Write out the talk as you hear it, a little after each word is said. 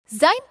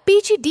XIME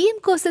PG DM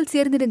கோர்ஸில்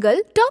சேர்ந்திடுங்கள்.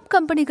 Top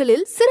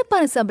கம்பெனிகளில்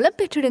சிறப்பான சம்பளம்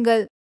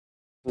பெற்றிடுங்கள்.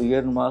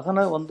 என்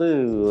மகனை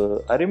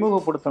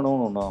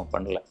அறிமுகப்படுத்தணும்னு நான்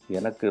பண்ணல.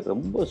 எனக்கு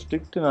ரொம்ப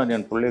ஸ்ட்ரிக்ட். நான்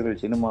என்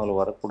பிள்ளைகள் சினிமாவில்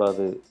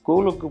வரக்கூடாது.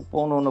 ஸ்கூலுக்கு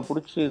போகணுன்னு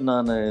பிடிச்சி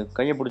நான்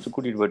கையை பிடிச்சி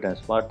கூட்டிகிட்டு போயிட்டேன்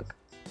ஸ்பாட்டுக்கு.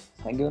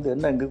 அங்கே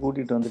என்ன இங்கே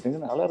கூட்டிகிட்டு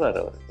வந்துட்டீங்கன்னு அலறாரு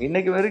அவர்.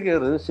 இன்றைக்கி வரைக்கும்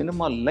அவர்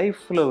சினிமா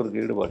லைஃப்பில்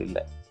அவருக்கு ஈடுபாடு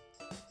இல்லை.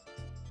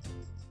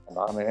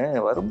 நான்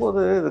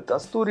வரும்போது இது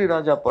கஸ்தூரி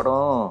ராஜா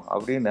படம்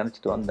அப்படின்னு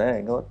நினச்சிட்டு வந்தேன்.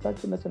 இங்கே வந்தா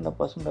சின்ன சின்ன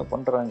பசங்க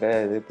பண்ணுறாங்க,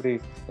 இது எப்படி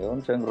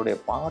யுவன் சங்கருடைய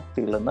பாட்டு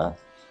இல்லைன்னா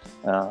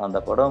அந்த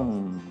படம்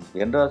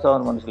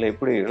என்றாசாவன் மனசில்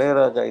எப்படி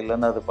இளையராஜா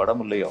இல்லைன்னா அது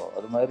படம் இல்லையோ,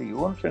 அது மாதிரி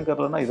யுவன்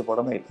சங்கர்லன்னா இது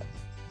படமே இல்லை.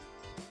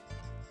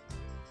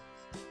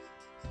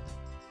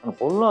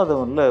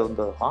 பொல்லாதவன்ல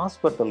இந்த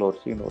ஹாஸ்பிட்டல் ஒரு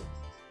சீன்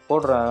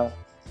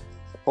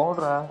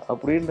போடுறா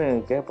அப்படின்னு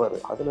கேட்பாரு.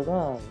 அதில்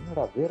தான்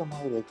என்னடா வேறு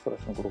மாதிரி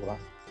எக்ஸ்பிரஷன்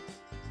கொடுக்குறான்.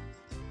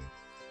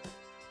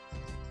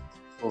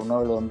 ஒரு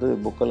நாள்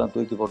புக்கெல்லாம்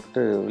தூக்கி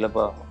போட்டுட்டு,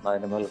 இல்லைப்பா நான்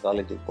இனிமேல்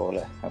காலேஜுக்கு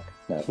போகலை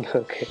அப்படின்னாரு.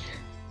 ஓகே,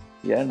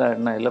 ஏன்டா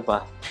என்ன இல்லைப்பா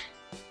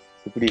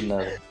இப்படி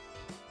இல்லாது.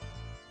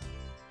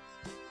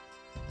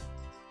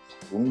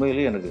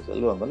 உண்மையிலேயே எனக்கு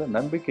செல்வா மேலே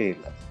நம்பிக்கை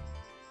இல்லை.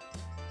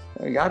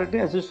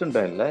 யார்கிட்டையும்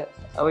அசிஸ்டண்ட்டாக இல்லை.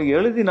 அவன்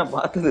எழுதி நான்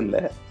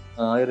பார்த்ததில்லை.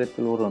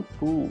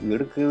 1001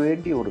 எடுக்க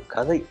வேண்டிய ஒரு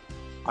கதை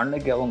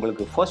அன்னைக்கு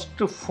அவங்களுக்கு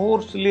ஃபஸ்ட்டு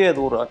ஃபோர்ஸ்லேயே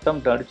அது ஒரு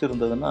அட்டம்ப்ட்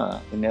அடிச்சிருந்ததுன்னா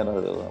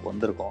இந்நேரம்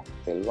வந்திருக்கோம்.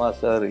 செல்வா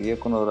சார்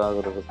இயக்குனர்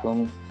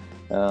ஆகிறதுக்கும்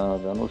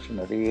தனுஷ்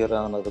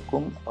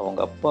நடிகரானதுக்கும் அவங்க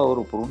அப்பா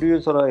ஒரு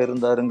ப்ரொடியூசராக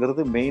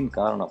இருந்தாருங்கிறது மெயின்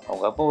காரணம்.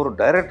 அவங்க அப்பா ஒரு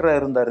டைரக்டராக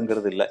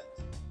இருந்தாருங்கிறது இல்லை.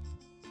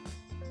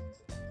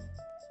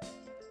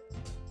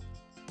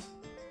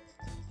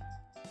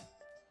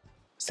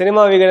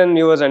 சினிமா விகடன்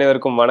வியூவர்ஸ்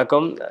அனைவருக்கும்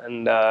வணக்கம்.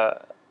 அண்ட்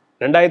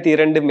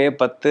 2002 மே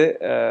 10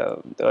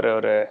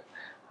 ஒரு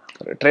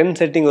ட்ரெண்ட்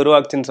செட்டிங்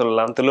உருவாக்குச்சுன்னு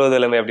சொல்லலாம். துள்ளுவது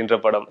இளமை அப்படின்ற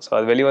படம். ஸோ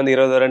அது வெளிவந்து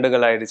 20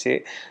 வருடங்கள் ஆயிடுச்சு.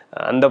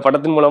 அந்த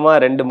படத்தின்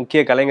மூலமாக 2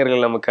 முக்கிய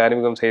கலைஞர்கள் நமக்கு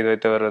அறிமுகம் செய்து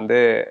வைத்தவர்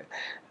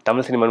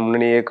தமிழ் சினிமா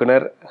முன்னணி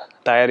இயக்குனர்,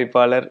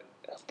 தயாரிப்பாளர்,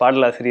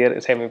 பாடலாசிரியர்,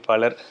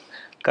 இசையமைப்பாளர்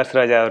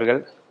கஸ்தூராஜா அவர்கள்.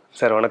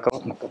 சார்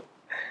வணக்கம்.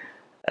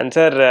 அண்ட்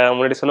சார்,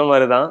 முன்னாடி சொன்ன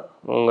மாதிரி தான்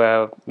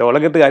உங்கள் இந்த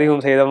உலகத்துக்கு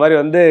அறிமுகம் செய்த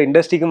மாதிரி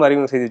இண்டஸ்ட்ரிக்கும்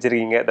அறிமுகம் செய்து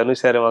வச்சுருக்கீங்க.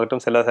 தனுஷ் சார்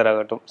ஆகட்டும், செல்வா சார்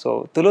ஆகட்டும். ஸோ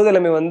துள்ளுவது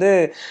இளமை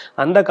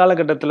அந்த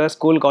காலகட்டத்தில்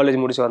ஸ்கூல்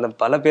காலேஜ் முடிச்சு வந்த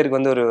பல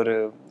பேருக்கு ஒரு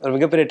ஒரு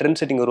மிகப்பெரிய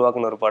ட்ரெண்ட் செட்டிங்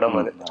உருவாக்குன ஒரு படம்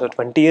அது. ஸோ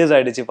 20 years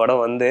ஆகிடுச்சு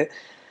படம்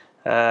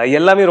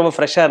எல்லாமே ரொம்ப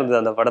ஃப்ரெஷ்ஷாக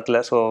இருந்தது அந்த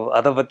படத்தில். ஸோ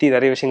அதை பற்றி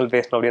நிறைய விஷயங்கள்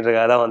பேசணும்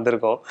அப்படின்றதுக்காக தான்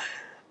வந்திருக்கோம்.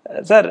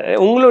 சார்,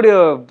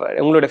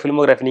 உங்களுடைய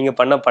ஃபிலிமோகிராஃபி நீங்கள்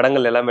பண்ண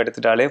படங்கள் எல்லாமே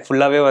எடுத்துட்டாலே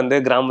ஃபுல்லாகவே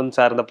கிராமம்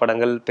சார்ந்த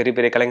படங்கள், பெரிய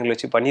பெரிய கலைஞர்கள்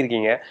வச்சு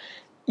பண்ணியிருக்கீங்க.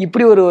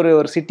 இப்படி ஒரு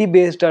ஒரு சிட்டி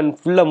பேஸ்ட் அண்ட்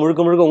ஃபுல்லாக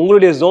முழுக்க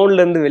உங்களுடைய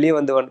ஜோன்லேருந்து வெளியே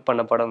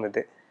பண்ண படம்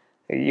இது.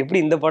 எப்படி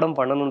இந்த படம்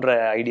பண்ணணுன்ற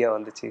ஐடியா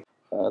வந்துச்சு?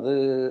 அது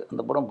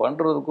அந்த படம்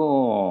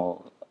பண்ணுறதுக்கும்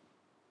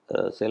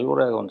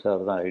செல்வராகவன்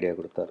சார் தான் ஐடியா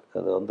கொடுத்தார்.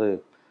 அது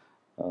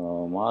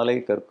மாலை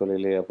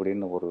கற்கொலையிலே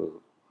அப்படின்னு ஒரு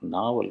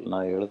நாவல்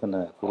நான் எழுதின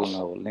குறு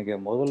நாவல்.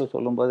 நீங்கள் முதல்ல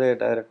சொல்லும்போதே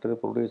டைரக்டர்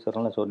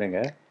ப்ரொடியூசர்லாம் சொன்னீங்க.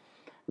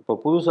 இப்போ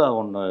புதுசாக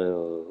ஒன்று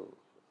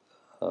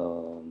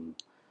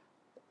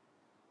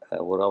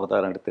ஒரு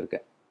அவதாரம்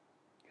எடுத்திருக்கேன்.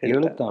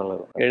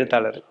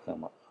 எழுத்தாளர்.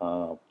 ஆமாம்,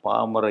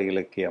 பாமர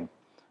இலக்கியம்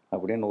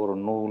அப்படின்னு ஒரு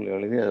நூல்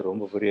எழுதி அது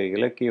ரொம்ப பெரிய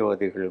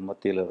இலக்கியவாதிகள்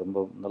மத்தியில்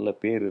ரொம்ப நல்ல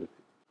பேர்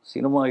இருக்குது.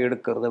 சினிமா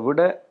எடுக்கிறத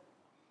விட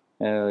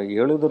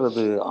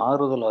எழுதுறது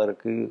ஆறுதலாக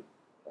இருக்குது,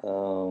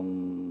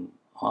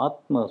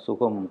 ஆத்ம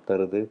சுகம்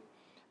தருது,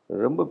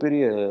 ரொம்ப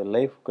பெரிய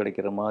லைஃப்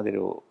கிடைக்கிற மாதிரி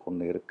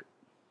ஒன்று இருக்குது.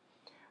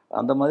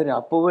 அந்த மாதிரி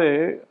அப்போவே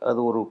அது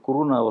ஒரு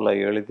குறு நாவலை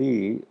எழுதி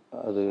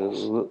அது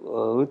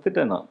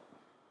விற்றுட்டேன் நான்.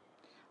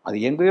 அது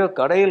எங்கேயோ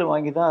கடையில்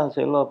வாங்கி தான்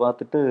செல்வா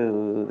பார்த்துட்டு,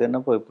 இது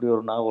என்னப்பா இப்படி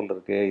ஒரு நாவல்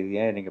இருக்கு, இது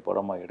ஏன் நீங்கள்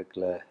படமாக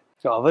எடுக்கலை?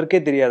 ஸோ அவருக்கே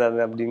தெரியாது அது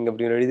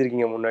அப்படி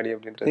எழுதிருக்கீங்க முன்னாடி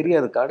அப்படின்ட்டு?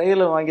 தெரியாது.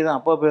 கடையில் வாங்கி தான்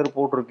அப்பா பேர்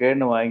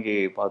போட்டிருக்கேன்னு வாங்கி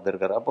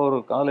பார்த்துருக்காரு. அப்போ ஒரு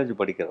காலேஜ்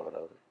படிக்கிறவர்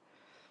அவர்.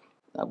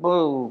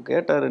 அப்போது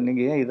கேட்டார்,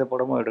 நீங்கள் ஏன் இதை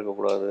படமாக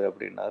எடுக்கக்கூடாது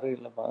அப்படின்னாரு.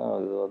 இல்லைப்பா,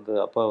 இது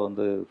அப்பா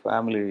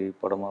ஃபேமிலி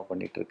படமாக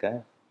பண்ணிகிட்ருக்கேன்,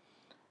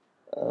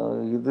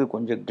 இது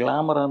கொஞ்சம்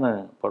கிளாமரான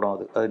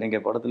படம். அது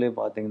நீங்கள் படத்துலேயே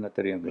பார்த்தீங்கன்னா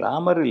தெரியும்.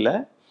 கிளாமர் இல்லை,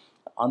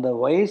 அந்த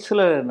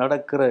வயசில்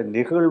நடக்கிற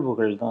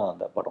நிகழ்வுகள் தான்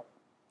அந்த படம்.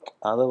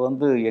 அதை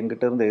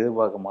எங்கிட்டேருந்து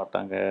எதிர்பார்க்க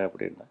மாட்டாங்க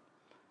அப்படின்னு.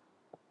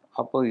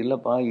 அப்போ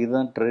இல்லைப்பா,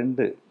 இதுதான்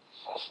ட்ரெண்டு,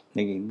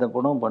 நீங்கள் இந்த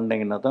படம்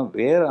பண்ணிங்கன்னா தான்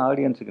வேறு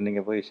ஆடியன்ஸுக்கு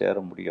நீங்கள் போய் சேர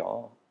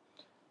முடியும்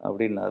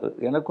அப்படின்னாரு.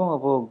 எனக்கும்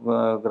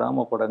அப்போது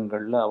கிராம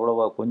படங்களில்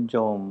அவ்வளோவா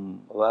கொஞ்சம்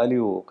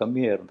வேல்யூ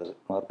கம்மியாக இருந்தது,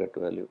 மார்க்கெட்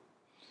வேல்யூ.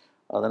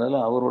 அதனால்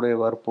அவருடைய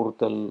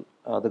வற்புறுத்தல்,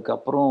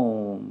 அதுக்கப்புறம்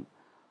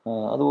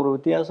அது ஒரு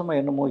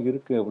வித்தியாசமாக என்னமோ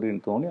இருக்குது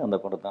அப்படின்னு தோணி அந்த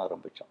படத்தை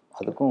ஆரம்பித்தோம்.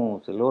 அதுக்கும்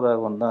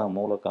செல்வராகவன் தான்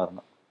மூல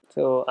காரணம்.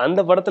 ஸோ அந்த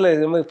படத்தில்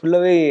இது மாதிரி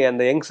ஃபுல்லாகவே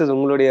அந்த யங்ஸ்டர்ஸ்,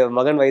 உங்களுடைய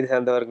மகன் வயது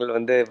சார்ந்தவர்கள்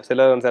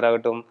செல்வராகவன் சார்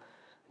ஆகட்டும்,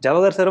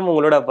 ஜவஹர் சாரும்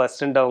உங்களோட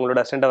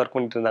அசிஸ்டண்ட்டாக ஒர்க்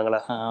பண்ணிட்டு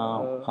இருந்தாங்களா?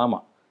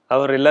 ஆமாம்.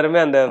 அவர் எல்லாருமே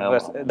அந்த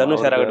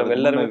தனுஷ் ஆகட்டும்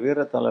எல்லாருமே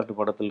வீர தாலாட்டு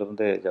படத்துல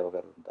இருந்தே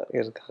ஜவஹர் இருந்தார்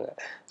இருக்காங்க.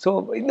 ஸோ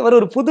இந்த மாதிரி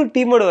ஒரு புது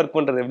டீமோட ஒர்க்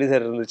பண்றது எப்படி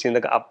சார் இருந்துச்சு?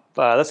 இந்த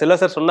அப்போ அதான் செல்வா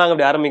சார் சொன்னாங்க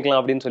அப்படி ஆரம்பிக்கலாம்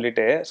அப்படின்னு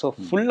சொல்லிட்டு, ஸோ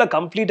ஃபுல்லாக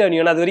கம்ப்ளீட்டாக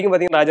நியூ. அது வரைக்கும்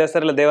பார்த்தீங்கன்னா ராஜா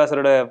சார் இல்லை தேவா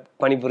சாரோட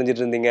பணி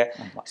புரிஞ்சிட்டு இருந்தீங்க.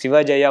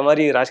 சிவாஜி ஐயா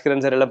மாதிரி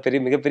ராஜ்கிரண் சார் எல்லாம்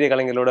மிகப்பெரிய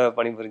கலைஞர்களோட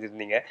பணி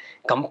புரிஞ்சிருந்தீங்க.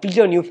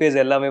 கம்ப்ளீட்டாக நியூ ஃபேஸ்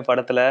எல்லாமே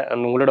படத்துல.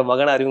 உங்களோட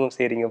மகனை அறிமுகம்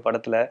செய்றீங்க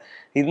படத்துல.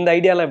 இந்த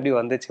ஐடியாலாம் எப்படி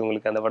வந்துச்சு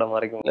உங்களுக்கு அந்த படம்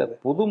வரைக்கும்? இல்லை,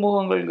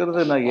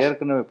 புதுமுகங்கள்ங்கிறது நான்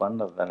ஏற்கனவே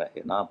பண்ணது தானே.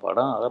 நான்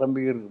படம்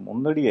ஆரம்பிக்கிறதுக்கு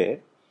முன்னாடியே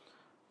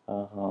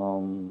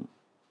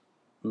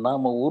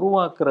நாம்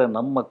உருவாக்குற,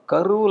 நம்ம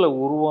கருவில்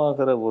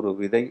உருவாகிற ஒரு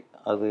விதை,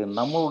 அது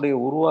நம்மளுடைய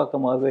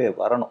உருவாக்கமாகவே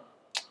வரணும்.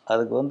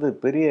 அதுக்கு வந்து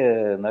பெரிய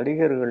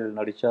நடிகர்கள்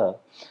நடித்தா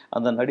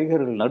அந்த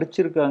நடிகர்கள்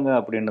நடிச்சிருக்காங்க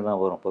அப்படின்னு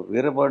தான் வரும். இப்போ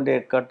வீரபாண்டிய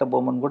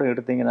கட்டபொம்மன் கூட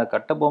எடுத்தீங்கன்னா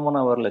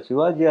கட்டபொம்மனாக வரல,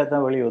 சிவாஜியாக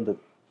தான் வெளியே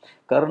வந்தது.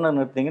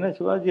 கர்ணன் எடுத்தீங்கன்னா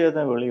சிவாஜியாக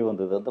தான் வெளியே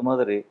வந்தது. அந்த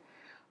மாதிரி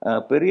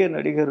பெரிய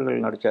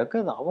நடிகர்கள்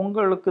நடித்தாக்க அது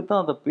அவங்களுக்கு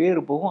தான் அந்த பேர்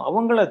போகும்,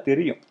 அவங்களா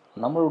தெரியும்.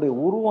 நம்மளுடைய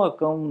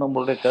உருவாக்கம்,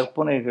 நம்மளுடைய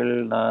கற்பனைகள்,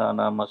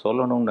 நம்ம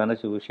சொல்லணும்னு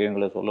நினச்ச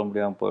விஷயங்களை சொல்ல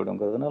முடியாமல்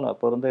போயிடுங்கிறதுனால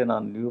அப்போ இருந்தே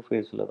நான் நியூ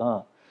ஃபேஸில் தான்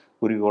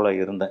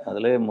குறிக்கோளாக இருந்தேன்.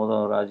 அதிலே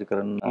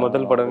ராஜ்கிரண்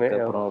முதல் படமே,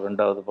 அப்புறம்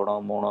 2வது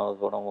படம்,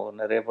 3வது படம்,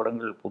 நிறைய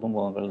படங்கள்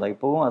புதுமுகங்கள் தான்.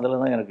 இப்போவும்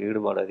அதில் தான் எனக்கு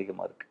ஈடுபாடு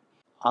அதிகமாக இருக்குது.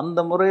 அந்த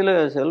முறையில்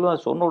செல்வா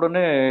சொன்ன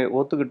உடனே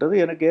ஒத்துக்கிட்டது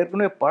எனக்கு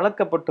ஏற்கனவே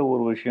பழக்கப்பட்ட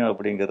ஒரு விஷயம்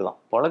அப்படிங்கிறது தான்.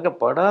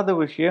 பழக்கப்படாத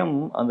விஷயம்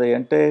அந்த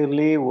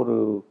என்டையர்லி ஒரு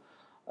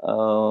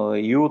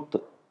யூத்,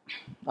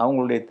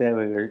 அவங்களுடைய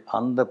தேவைகள்,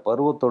 அந்த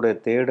பருவத்தோடைய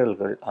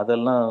தேடல்கள்,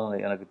 அதெல்லாம்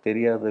எனக்கு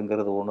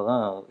தெரியாதுங்கிறது ஒன்று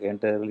தான்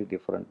என்டையர்லி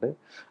டிஃப்ரெண்ட்டு.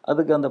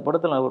 அதுக்கு அந்த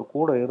படத்தில் அவர்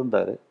கூட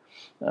இருந்தார்.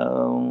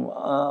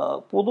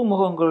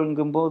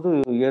 புதுமுகங்கள்ங்கும்போது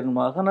என்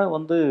மகனை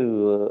வந்து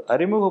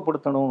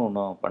அறிமுகப்படுத்தணும்னு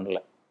ஒன்றும் பண்ணல.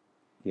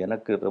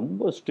 எனக்கு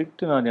ரொம்ப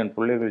ஸ்ட்ரிக்ட். நான் என்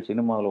பிள்ளைகள்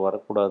சினிமாவில்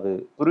வரக்கூடாது,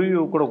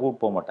 ப்ரிவியூ கூட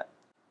கூப்பிட்டு போக மாட்டேன்.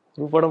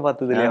 ஒரு படம்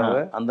பார்த்தது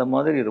இல்லையா? அந்த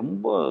மாதிரி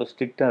ரொம்ப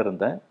ஸ்ட்ரிக்டாக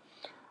இருந்தேன்.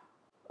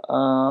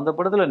 அந்த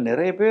படத்தில்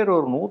நிறைய பேர்,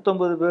 ஒரு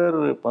 150 பேர்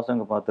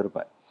பசங்க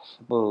பார்த்துருப்பேன்.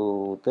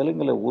 இப்போது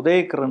தெலுங்கில்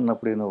உதயகிரண்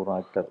அப்படின்னு ஒரு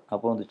ஆக்டர்,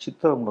 அப்போ வந்து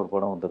சித்திரம்னு ஒரு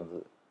படம்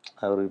வந்துருந்தது.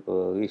 அவர் இப்போ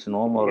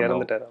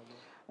இறந்துட்டார்.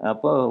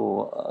 அப்போ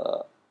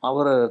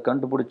அவரை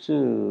கண்டுபிடிச்சி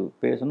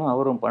பேசணும்,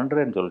 அவரும்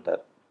பண்ணுறேன்னு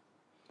சொல்லிட்டார்.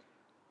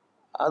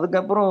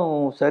 அதுக்கப்புறம்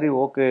சரி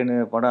ஓகேன்னு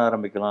படம்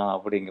ஆரம்பிக்கலாம்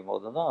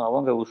அப்படிங்கும்போது தான்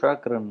அவங்க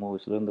உஷாக்கிரன்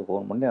மூவிஸ்லேருந்து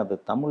ஃபோன் பண்ணி அதை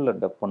தமிழில்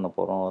டப் பண்ண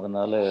போகிறோம்,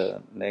 அதனால்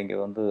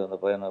நீங்கள் வந்து அந்த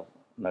பையனை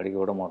நடிக்க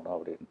விட மாட்டோம்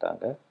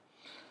அப்படின்ட்டாங்க.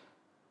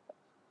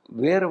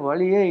 வேறு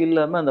வழியே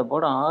இல்லாமல் அந்த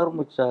படம்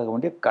ஆரம்பிச்சாக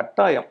வேண்டிய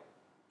கட்டாயம்.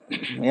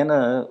 ஏன்னா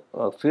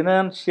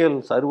ஃபினான்ஷியல்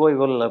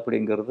சர்வைவல்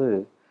அப்படிங்கிறது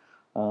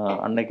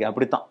அன்னைக்கு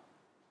அப்படித்தான்.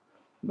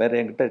 வேறு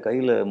என்கிட்ட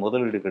கையில்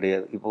முதலீடு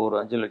கிடையாது. இப்போ ஒரு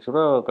 5 லட்ச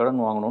ரூபா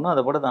கடன் வாங்கணுன்னா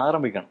அந்த படத்தை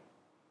ஆரம்பிக்கணும்.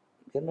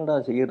 என்னடா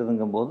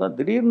செய்கிறதுங்கும் போது தான்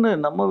திடீர்னு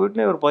நம்ம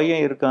வீட்டிலே ஒரு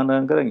பையன்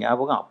இருக்கானுங்கிற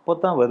ஞாபகம் அப்போ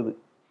தான் வருது.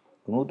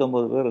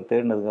 150 பேர்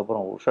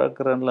தேடினதுக்கப்புறம்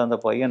உஷாக்கிரனில் அந்த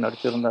பையன்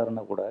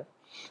நடிச்சிருந்தாருன்னா கூட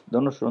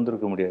தனுஷ்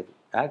வந்திருக்க முடியாது.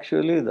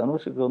 ஆக்சுவலி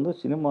தனுஷுக்கு வந்து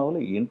சினிமாவில்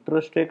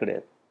இன்ட்ரெஸ்டே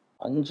கிடையாது.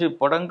 5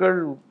 படங்கள்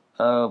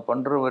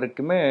பண்ணுற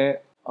வரைக்குமே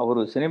அவர்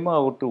சினிமா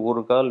விட்டு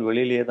ஒரு கால்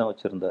வெளியிலேயே தான்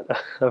வச்சுருந்தார்.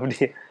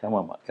 அப்படியே?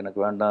 ஆமாம், எனக்கு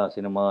வேண்டாம்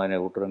சினிமா, என்னை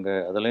விட்டுருங்க.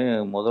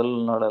 அதுலேயும் முதல்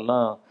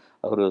நாளெல்லாம்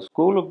அவர்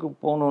ஸ்கூலுக்கு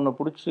போகணுன்னு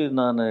பிடிச்சி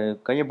நான்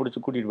கையை பிடிச்சி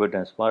கூட்டிகிட்டு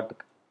போயிட்டேன்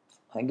ஸ்பாட்டுக்கு.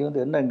 அங்கே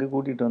வந்து என்ன இங்கே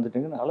கூட்டிகிட்டு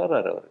வந்துட்டீங்கன்னு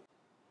அலறாரு அவர்.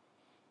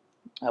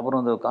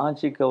 அப்புறம் அந்த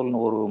காஞ்சி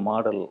கவல்னு ஒரு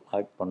மாடல்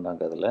ஆக்ட்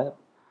பண்ணாங்க. அதில்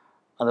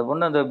அந்த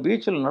பொண்ணு அந்த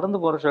பீச்சில் நடந்து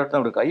போகிற ஷாட் தான்,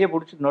 அப்படி கையை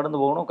பிடிச்சிட்டு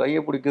நடந்து போகணும்,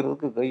 கையை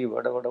பிடிக்கிறதுக்கு கை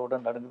வட வட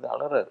வட நடக்குது,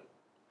 அலறாரு.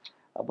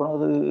 அப்புறம்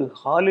அது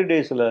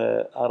ஹாலிடேஸில்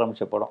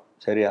ஆரம்பித்த படம்.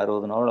 சரி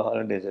 60 நாள்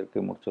ஹாலிடேஸ்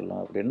இருக்குது,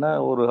 முடிச்சிடலாம் அப்படின்னா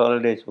ஒரு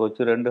ஹாலிடேஸ்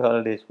போச்சு, 2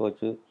 ஹாலிடேஸ்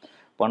போச்சு,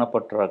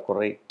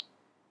 பணப்பற்றாக்குறை.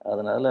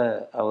 அதனால்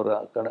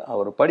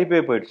அவர்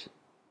படிப்பே போயிடுச்சு.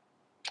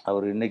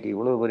 அவர் இன்றைக்கி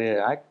இவ்வளோ பெரிய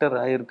ஆக்டர்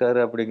ஆகியிருக்காரு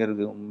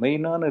அப்படிங்கிறது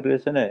மெயினான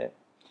ரீசனே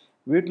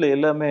வீட்டில்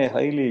எல்லாமே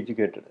ஹைலி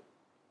எஜுகேட்டடு.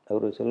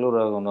 அவர்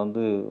செல்வராகவன்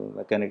வந்து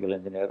மெக்கானிக்கல்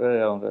இன்ஜினியரு,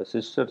 அவங்க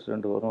சிஸ்டர்ஸ்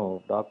 2 பேரும்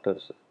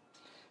டாக்டர்ஸ்.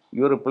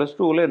 இவர்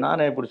 +2லே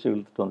நானே பிடிச்சி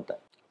இழுத்துட்டு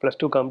வந்துட்டேன்.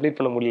 +2 கம்ப்ளீட்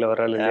பண்ண முடியல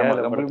வராது.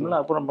 கம்ப்ளீட்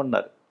பண்ண அப்புறம்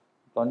பண்ணார்.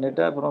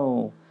 பண்ணிவிட்டு அப்புறம்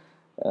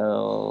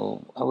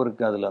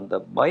அவருக்கு அதில் அந்த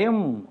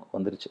பயம்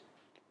வந்துருச்சு.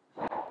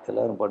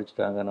 எல்லோரும்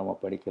படிச்சுட்டாங்க, நம்ம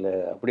படிக்கலை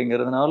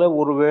அப்படிங்கிறதுனால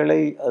ஒரு வேளை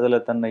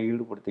அதில் தன்னை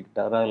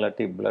ஈடுபடுத்திக்கிட்டாரா,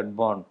 இல்லாட்டி பிளட்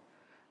பாண்ட்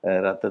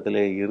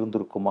ரத்தத்திலே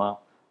இருந்திருக்குமா,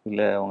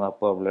 இல்லை அவங்க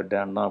அப்பா பிளட்டு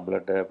அண்ணா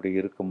பிளட்டு அப்படி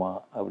இருக்குமா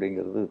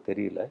அப்படிங்கிறது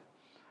தெரியல.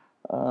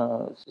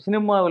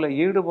 சினிமாவில்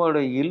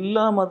ஈடுபாடு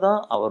இல்லாமல்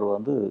தான் அவர்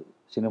வந்து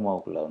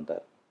சினிமாவுக்குள்ளே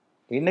வந்தார்.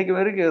 இன்றைக்கி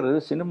வரைக்கும் ஒரு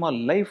சினிமா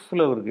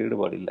லைஃப்பில் அவருக்கு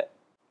ஈடுபாடு இல்லை.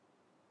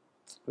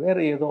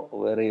 வேறு ஏதோ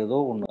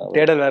ஒன்று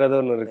தேடல், வேறு ஏதோ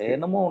ஒன்று இருக்குது,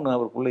 என்னமோ ஒன்று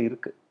அவருக்குள்ளே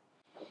இருக்குது.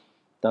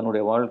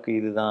 தன்னுடைய வாழ்க்கை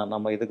இதுதான்,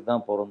 நம்ம இதுக்கு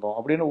தான் பிறந்தோம்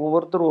அப்படின்னு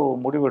ஒவ்வொருத்தரும் ஒரு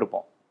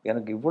முடிவெடுப்போம்.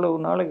 எனக்கு இவ்வளவு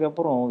நாளைக்கு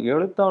அப்புறம்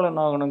எழுத்தாளன்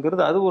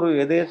ஆகணுங்கிறது அது ஒரு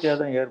எதேச்சையாக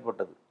தான்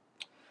ஏற்பட்டது.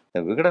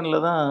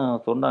 விகடனில் தான்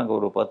சொன்னாங்க,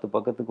 ஒரு 10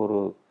 பக்கத்துக்கு ஒரு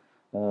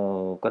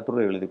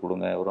கட்டுரை எழுதி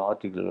கொடுங்க, ஒரு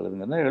ஆர்டிக்கிள்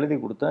எழுதுங்கன்னா எழுதி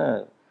கொடுத்தேன்.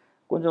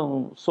 கொஞ்சம்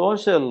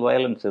சோஷியல்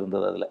வயலன்ஸ்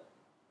இருந்தது அதில்.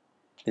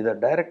 இதை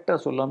டைரெக்டாக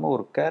சொல்லாமல்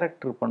ஒரு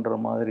கேரக்டர் பண்ணுற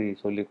மாதிரி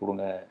சொல்லி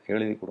கொடுங்க,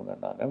 எழுதி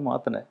கொடுங்கன்னாங்க.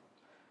 மாற்றினேன்.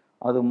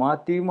 அது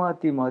மாற்றி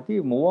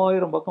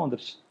 3000 பக்கம்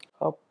வந்துருச்சு.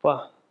 அப்பா!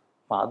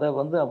 அதை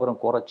வந்து அப்புறம்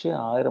குறைச்சி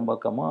 1000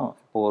 பக்கமாக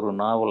இப்போ ஒரு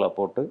நாவலாக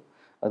போட்டு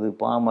அது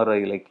பாமர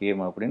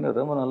இலக்கியம் அப்படின்னு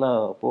ரொம்ப நல்லா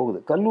போகுது.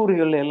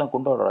 கல்லூரிகளில் எல்லாம்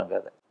கொண்டாடுறாங்க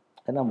அதை.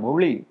 ஏன்னா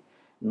மொழி,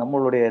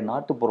 நம்மளுடைய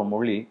நாட்டுப்புற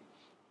மொழி,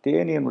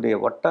 தேனியனுடைய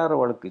வட்டார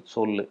வழக்கு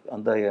சொல்லு,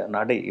 அந்த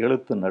நடை,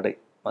 எழுத்து நடை,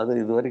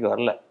 அது இது வரைக்கும்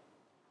வரல.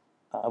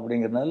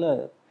 அப்படிங்கிறதுனால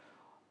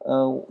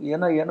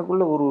ஏன்னா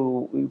எனக்குள்ள ஒரு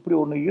இப்படி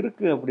ஒன்று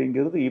இருக்குது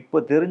அப்படிங்கிறது இப்போ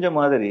தெரிஞ்ச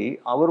மாதிரி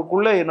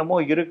அவருக்குள்ளே என்னமோ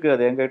இருக்குது.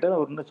 அது என்கிட்ட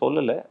அவர் இன்னும்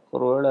சொல்லலை.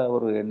 ஒருவேளை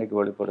அவர் என்னைக்கு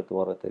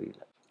வெளிப்படுத்துவாரோ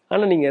தெரியல.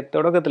 ஆனால் நீங்கள்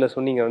தொடக்கத்தில்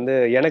சொன்னீங்க வந்து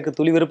எனக்கு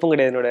துளி விருப்பம்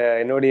கிடையாது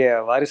என்னுடைய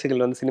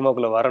வாரிசுகள் வந்து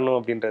சினிமாக்குள்ளே வரணும்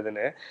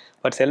அப்படின்றதுன்னு.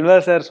 பட்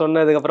செல்வர் சார்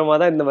சொன்னதுக்கப்புறமா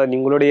தான் இந்த மாதிரி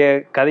உங்களுடைய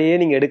கதையே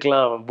நீங்கள்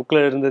எடுக்கலாம்,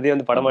 புக்கில் இருந்ததே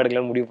வந்து படமாக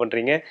எடுக்கலாம்னு முடிவு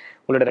பண்ணுறீங்க.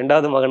 உங்களோட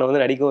 2வது மகனை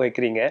வந்து நடிக்கவும்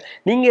வைக்கிறீங்க.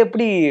 நீங்கள்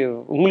எப்படி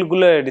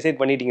உங்களுக்குள்ளே டிசைட்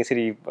பண்ணிட்டீங்க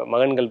சரி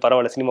மகன்கள்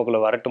பரவாயில்ல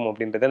சினிமாக்குள்ளே வரட்டும்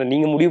அப்படின்றத?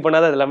 நீங்கள் முடிவு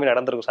பண்ணாத அது எல்லாமே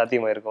நடந்திருக்கும்,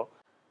 சாத்தியமாக இருக்கும்.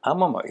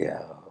 ஆமாம்மா.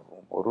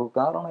 ஒரு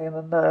காரணம்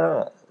என்னென்னா,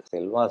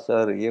 செல்வா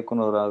சார்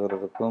இயக்குனர்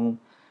ஆகிறதுக்கும்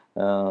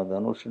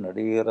தனுஷ்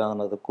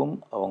நடிகரானதுக்கும்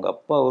அவங்க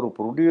அப்பா ஒரு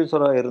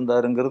ப்ரொடியூசராக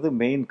இருந்தாருங்கிறது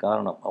மெயின்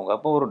காரணம். அவங்க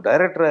அப்பா ஒரு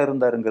டைரக்டராக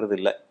இருந்தாருங்கிறது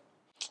இல்லை.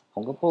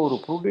 அவங்க அப்பா ஒரு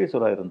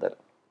ப்ரொடியூசராக இருந்தார்.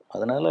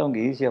 அதனால் அவங்க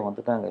ஈஸியாக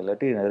வந்துட்டாங்க.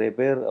 இல்லாட்டி நிறைய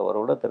பேர்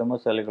அவரோட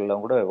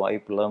திறமைசாலிகள்லாம் கூட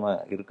வாய்ப்பு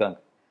இல்லாமல் இருக்காங்க.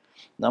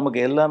 நமக்கு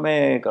எல்லாமே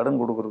கடன்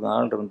கொடுக்குறதுக்கு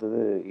ஆள் இருந்தது,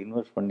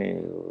 இன்வெஸ்ட் பண்ணி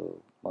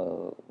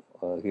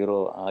ஹீரோ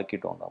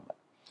ஆக்கிட்டோம் நம்ம.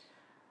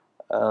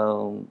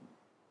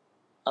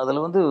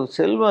 அதில் வந்து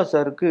செல்வா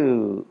சாருக்கு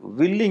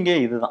வில்லிங்கே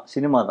இதுதான்,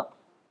 சினிமா தான்.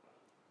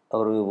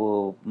 அவர்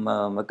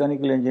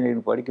மெக்கானிக்கல்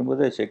இன்ஜினியரிங்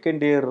படிக்கும்போது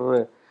செகண்ட் இயர்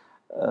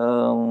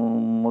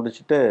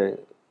முடிச்சுட்டு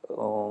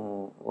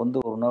வந்து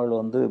ஒரு நாள்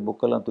வந்து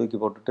புக்கெல்லாம் தூக்கி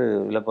போட்டுட்டு,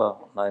 இல்லைப்பா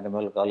நான்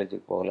இனிமேல்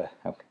காலேஜுக்கு போகலை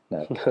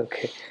அப்படின்னாரு.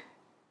 ஓகே.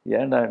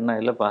 ஏன்டா என்ன?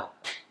 இல்லைப்பா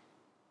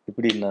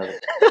இப்படின்னாரு.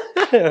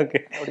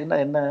 ஓகே. அப்படின்னா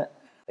என்ன?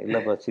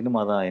 இல்லைப்பா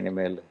சினிமா தான்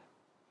இனிமேல்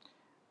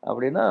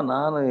அப்படின்னா.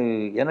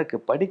 எனக்கு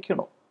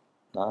படிக்கணும்.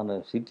 நான்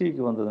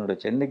சிட்டிக்கு வந்ததனுடைய,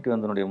 சென்னைக்கு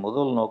வந்ததனுடைய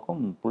முதல்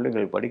நோக்கம்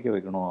பிள்ளைகள் படிக்க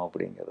வைக்கணும்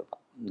அப்படிங்கிறது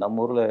தான்.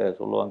 நம்ம ஊரில்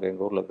சொல்லுவாங்க,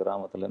 எங்கள் ஊரில்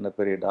கிராமத்தில் என்ன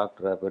பெரிய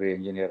டாக்டரா பெரிய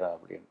இன்ஜினியரா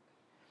அப்படின்னு.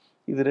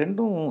 இது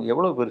ரெண்டும்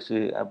எவ்வளோ பெருசு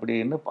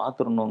அப்படின்னு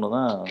பார்த்துடணுன்னு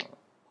தான்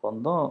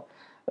வந்தோம்.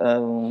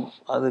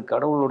 அது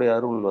கடவுளுடைய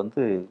அருள்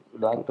வந்து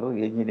டாக்டர்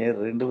இன்ஜினியர்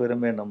 2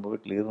 பேருமே நம்ம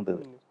வீட்டில்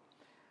இருந்தது.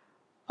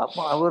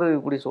 அப்போ அவர்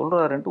இப்படி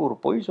சொல்கிறாருன்ட்டு ஒரு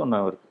பொய்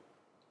சொன்னேன் அவருக்கு.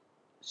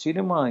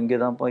 சினிமா இங்கே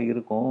தான்ப்பா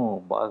இருக்கும்,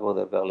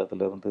 பாகவதர்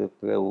காலத்துலேருந்து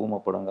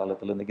ஊமப்படம்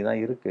காலத்துலேருந்து இங்கே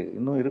தான் இருக்குது,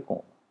 இன்னும்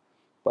இருக்கும்,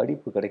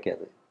 படிப்பு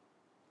கிடைக்காது,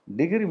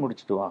 டிகிரி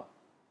முடிச்சுட்டு வா,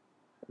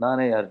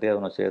 நானே யார்கிட்டயாவது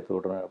அவனை சேர்த்து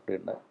விட்றேன்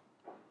அப்படின்னேன்.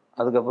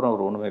 அதுக்கப்புறம்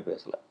அவர் ஒன்றுமே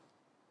பேசலை.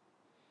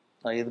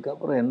 நான்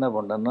இதுக்கப்புறம் என்ன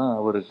பண்ணேன்னா,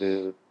 அவருக்கு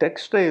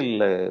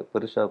டெக்ஸ்டைலில்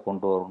பெருசாக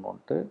கொண்டு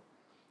வரணுன்ட்டு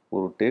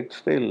ஒரு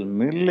டெக்ஸ்டைல்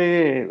மில்லே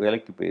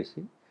விலைக்கு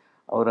பேசி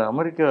அவரை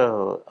அமெரிக்கா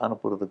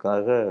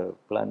அனுப்புறதுக்காக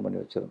பிளான் பண்ணி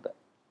வச்சுருந்தேன்.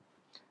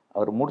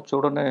 அவர் முடித்த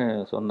உடனே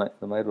சொன்னேன்,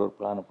 இந்த மாதிரி ஒரு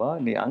பிளானுப்பா,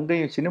 நீ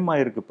அங்கேயும் சினிமா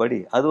இருக்குது படி.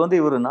 அது வந்து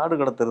இவர் நாடு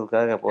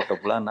கடத்துறதுக்காக போட்ட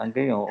பிளான்.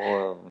 அங்கேயும்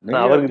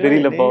அவருக்கு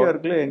தெரியல,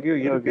 நியூயார்க்கில் எங்கேயோ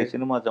இருக்குது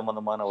சினிமா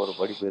சம்மந்தமான ஒரு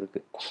படிப்பு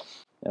இருக்குது,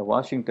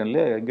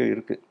 வாஷிங்டனில் எங்கேயோ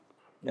இருக்குது,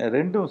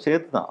 2ம்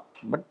சேர்த்து தான்.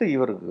 பட்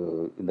இவருக்கு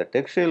இந்த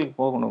டெக்ஸ்டைலுக்கு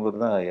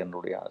போகணுங்கிறது தான்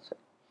என்னுடைய ஆசை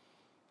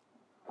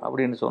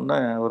அப்படின்னு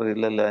சொன்னேன். அவர்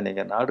இல்லை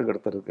நீங்கள் நாடு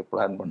கடத்துறதுக்கு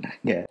பிளான்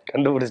பண்ணுறீங்க,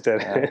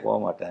 கண்டுபிடிச்சிட்டாரு, போக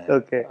மாட்டேன்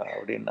ஓகே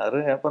அப்படின்னாரு.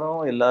 அப்புறம்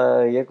எல்லா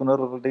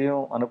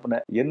இயக்குநர்கள்ட்டையும்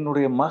அனுப்புனேன்.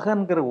 என்னுடைய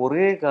மகன்கிற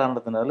ஒரே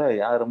காரணத்தினால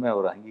யாருமே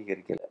அவர்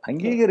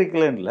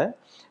அங்கீகரிக்கலன்னு இல்லை,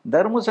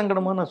 தர்ம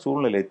சங்கடமான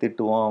சூழ்நிலை.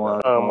 திட்டுவோம்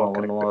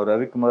பண்ணுவோம்.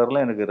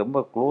 ரவிக்குமார்லாம் எனக்கு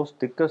ரொம்ப close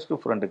thickest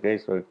friend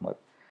guys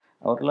Ravikumar.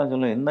 அவர்லாம்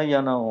சொல்லுவேன், என்னய்யா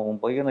நான்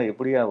உன் பையனை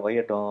எப்படியா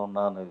வையட்டும்,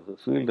 நான்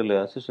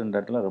ஃபீல்டில்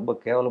அசிஸ்டண்ட்லாம் ரொம்ப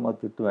கேவலமாக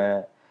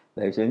திட்டுவேன்,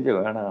 தயவு செஞ்சு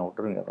வேணாம்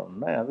விட்டுருங்க.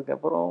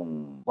 அதுக்கப்புறம்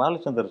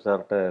பாலச்சந்தர்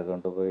சார்கிட்ட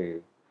கொண்டு போய்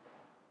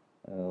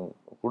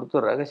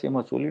கொடுத்த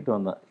ரகசியமாக சொல்லிட்டு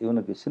வந்தேன்,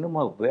 இவனுக்கு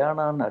சினிமா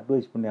வேணான்னு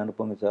அட்வைஸ் பண்ணி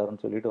அனுப்புங்க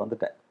சார்ன்னு சொல்லிட்டு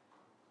வந்துட்டேன்.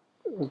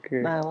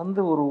 நான்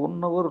வந்து ஒரு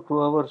 1 hour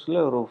 2 hours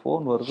ஒரு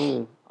ஃபோன் வருது,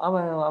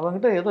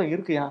 அவன்கிட்ட ஏதோ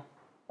இருக்கியா,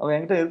 அவன்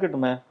என்கிட்ட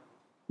இருக்கட்டுமே,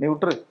 நீ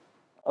விட்டுரு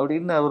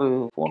அப்படின்னு அவர்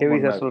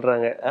ஃபோன்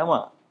சொல்கிறாங்க.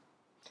 ஆமாம்.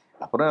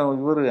 அப்புறம்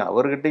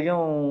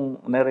அவர்கிட்டையும்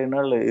நிறைய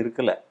நாள்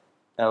இருக்கலை.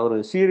 அவர்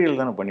சீரியல்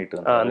தானே பண்ணிட்டு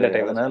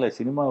இருந்தார். அதனால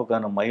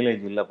சினிமாவுக்கான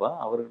மைலேஜ் இல்லைப்பா,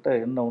 அவர்கிட்ட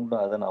என்ன உண்டோ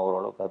அதை நான்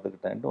ஓரளவு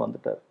கற்றுக்கிட்டேன்ட்டு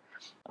வந்துட்டார்.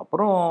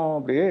 அப்புறம்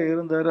அப்படியே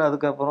இருந்தார்.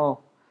 அதுக்கப்புறம்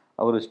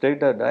அவர்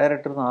ஸ்ட்ரெயிட்டாக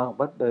டைரக்டர் தான்,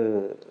 but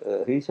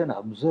he's an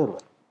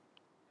observer.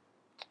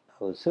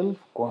 Our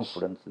self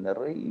confidence,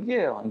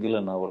 நிறைய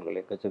ஆங்கில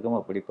நாவல்கள்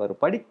எக்கச்சக்கமாக படிப்பார்.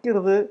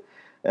 படிக்கிறது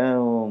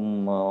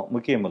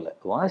முக்கியம் இல்லை,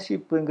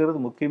 வாசிப்புங்கிறது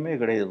முக்கியமே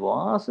கிடையாது.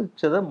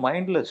 வாசித்ததை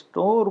மைண்டில்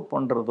ஸ்டோர்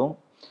பண்ணுறதும்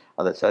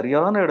அதை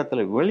சரியான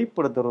இடத்துல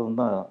வெளிப்படுத்துறதும்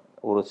தான்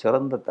ஒரு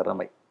சிறந்த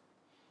திறமை.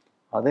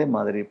 அதே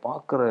மாதிரி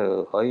பார்க்குற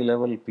ஹை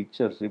லெவல்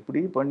பிக்சர்ஸ்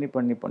இப்படி பண்ணி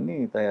பண்ணி பண்ணி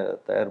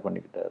தயார்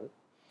பண்ணிக்கிட்டாரு.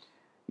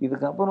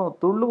 இதுக்கப்புறம்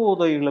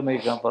துள்ளுவதோ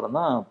இளமைக்கு அப்புறம்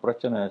தான்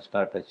பிரச்சனை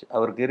ஸ்டார்ட் ஆச்சு.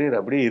 அவர் கெரியர்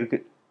அப்படியே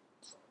இருக்குது.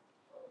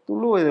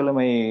 துள்ளுவதோ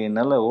இளமை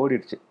நல்லா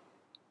ஓடிடுச்சு.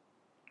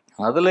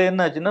 அதில்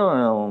என்ன ஆச்சுன்னா,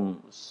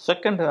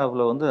 செகண்ட்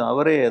ஹாஃபில் வந்து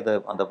அவரே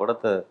அந்த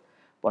படத்தை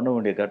பண்ண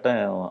வேண்டிய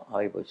கட்டாயம்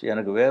ஆகிப்போச்சு.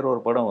 எனக்கு வேற ஒரு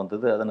படம்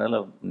வந்தது, அதனால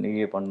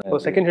நீயே பண்ண.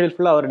 செகண்ட் ஷெட்யூல்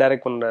ஃபுல்லா அவர்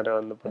டைரக்ட் பண்றாரு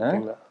வந்து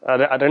பாத்தீங்களா?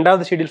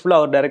 ரெண்டாவது ஷெட்யூல் ஃபுல்லா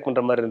அவர் டைரக்ட்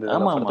பண்ற மாதிரி இருந்தது.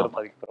 ஆமாம் ஆமாம்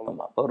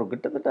ஆமாம். அப்போ அவர்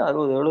கிட்டத்தட்ட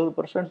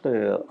 60-70%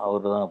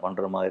 அவர் தான்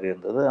பண்ணுற மாதிரி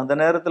இருந்தது. அந்த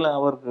நேரத்தில்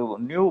அவருக்கு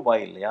நியூ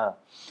பாய் இல்லையா,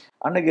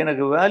 அன்னைக்கு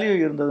எனக்கு வேல்யூ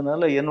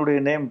இருந்ததுனால என்னுடைய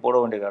நேம் போட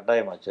வேண்டிய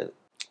கட்டாயம் ஆச்சு.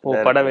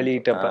 படம்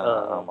வெளியிட்டப்ப.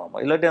 ஆமாம்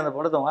ஆமாம். இல்லாட்டி அந்த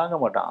படத்தை வாங்க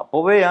மாட்டான்.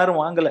 அப்போவே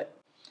யாரும் வாங்கலை,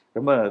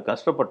 ரொம்ப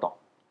கஷ்டப்பட்டோம்.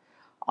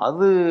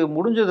 அது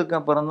முடிஞ்சதுக்கு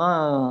அப்புறம்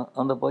தான்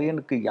அந்த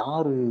பையனுக்கு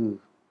யார்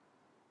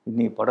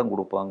இனி படம்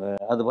கொடுப்பாங்க.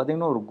 அது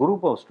பார்த்தீங்கன்னா ஒரு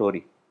குரூப் ஆஃப்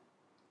ஸ்டோரி.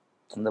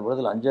 அந்த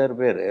படத்தில் 5-6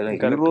 பேர்.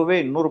 ஹீரோவே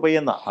இன்னொரு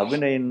பையன் தான்,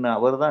 அபிநயன்,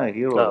 அவர் தான்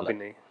ஹீரோ.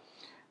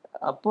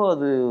 அப்போ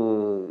அது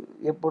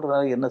எப்படிடா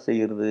என்ன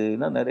செய்யறது,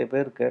 இன்னும் நிறைய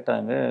பேர்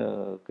கேட்டாங்க.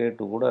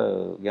 கேட்டு கூட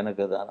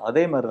எனக்கு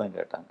அதே மாதிரி தான்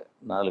கேட்டாங்க.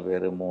 4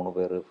 பேர் 3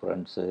 பேர்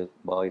ஃப்ரெண்ட்ஸு,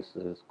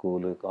 பாய்ஸு,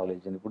 ஸ்கூலு,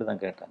 காலேஜுன்னு இப்படி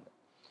தான் கேட்டாங்க.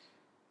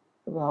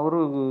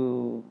 அவரு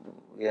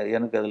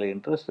எனக்கு அதில்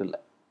இன்ட்ரெஸ்ட்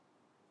இல்லை.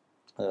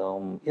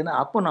 ஏன்னா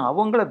அப்போ நான்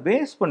அவங்கள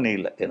பேஸ் பண்ணி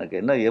இல்லை. எனக்கு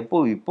என்ன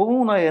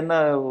இப்போவும்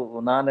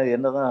நான்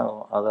என்ன தான்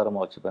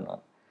ஆதாரமாக வச்சுப்பேன்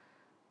நான்.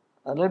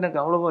 அதில்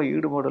எனக்கு அவ்வளோவா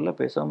ஈடுபாடு இல்லை.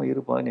 பேசாமல்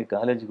இருப்பா, நீ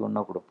காலேஜுக்கு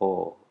ஒன்றா கொடுப்போ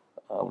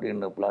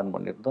அப்படின்னு பிளான்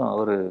பண்ணியிருந்தோம்.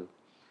 அவர்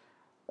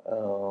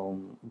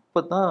இப்போ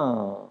தான்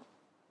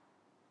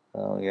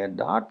என்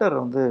டாட்டர்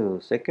வந்து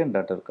செகண்ட்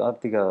டாட்டர்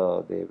கார்த்திகா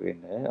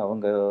தேவின்னு,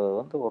 அவங்க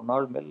வந்து ஒரு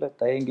நாள் மெல்ல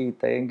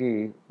தயங்கி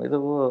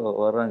எதுவோ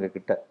வர்றாங்க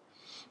கிட்ட.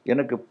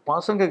 எனக்கு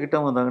பசங்க கிட்ட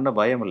வந்தாங்கன்னா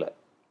பயம் இல்லை,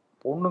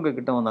 பொண்ணுங்க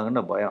கிட்ட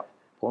வந்தாங்கன்னா பயம்.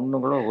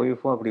 பொண்ணுங்களும்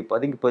ஒய்ஃபும் அப்படி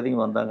பதுங்கி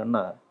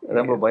வந்தாங்கன்னா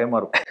ரொம்ப பயமாக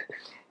இருக்கும்.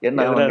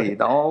 என்ன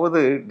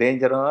ஏதாவது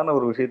டேஞ்சரான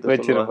ஒரு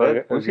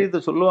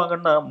விஷயத்த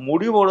சொல்லுவாங்கன்னா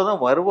முடிவோடு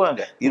தான்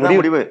வருவாங்க. இதான்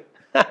முடிவு.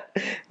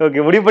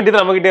 ஓகே, முடிவு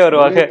பண்ணிட்டு நம்ம கிட்டே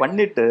வருவாங்க.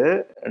 பண்ணிட்டு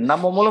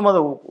நம்ம மூலம் அதை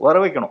வர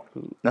வைக்கணும்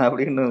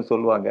அப்படின்னு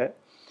சொல்லுவாங்க.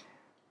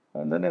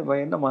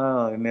 என்னம்மா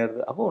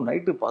நேரம் அப்போ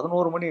நைட்டு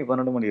 11 மணி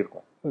 12 மணி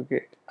இருக்கும். ஓகே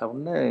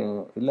அப்படின்னு,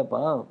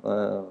 இல்லைப்பா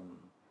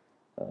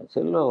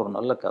செல்வா ஒரு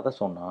நல்ல கதை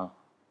சொன்னான்,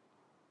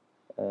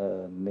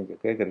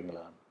 நீங்கள்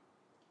கேட்குறீங்களா?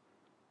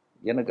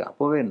 எனக்கு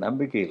அப்போவே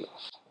நம்பிக்கை இல்லை.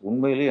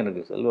 உண்மையிலேயே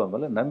எனக்கு செல்வா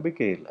மேலே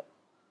நம்பிக்கை இல்லை.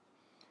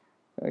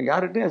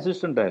 யார்கிட்டையும்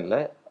அசிஸ்டண்ட்டாக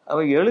இல்லை,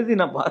 அவன் எழுதி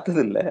நான்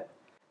பார்த்ததில்லை.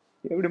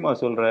 எப்படிம்மா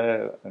சொல்கிற?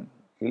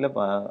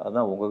 இல்லைப்பா,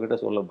 அதான் உங்ககிட்ட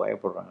சொல்ல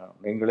பயப்படுறாங்க,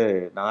 நீங்களே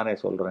நானே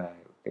சொல்கிறேன்.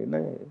 என்ன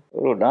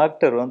ஒரு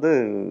டாக்டர் வந்து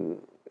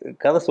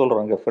கதை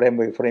சொல்கிறாங்க, ஃப்ரேம்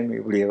பை ஃப்ரேம்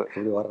இப்படி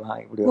வர்றான்,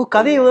 இப்படி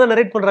கதையை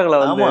நரேட் பண்ணுறாங்களா?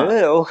 ஆமாம்,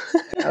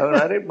 அவர்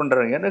நரேட்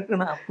பண்ணுறாங்க. எனக்கு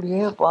நான்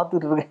அப்படியே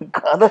பார்த்துட்டு இருக்கேன்,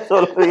 கதை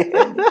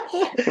சொல்கிறேன்.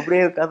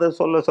 இப்படியே கதை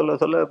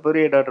சொல்ல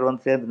பெரிய டாக்டர்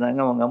வந்து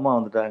சேர்ந்துட்டாங்க, அவங்க அம்மா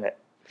வந்துட்டாங்க.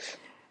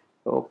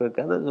 ஓகே,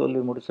 கதை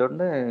சொல்லி முடிச்ச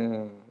உடனே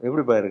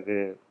எப்படிப்பா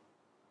இருக்கு?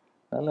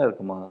 நல்லா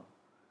இருக்குமா?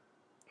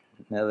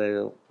 அதை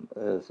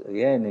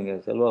ஏன்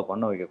நீங்கள் செல்வா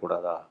பண்ண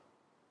வைக்கக்கூடாதா?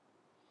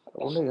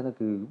 ஒன்று,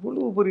 எனக்கு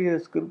இவ்வளோ பெரிய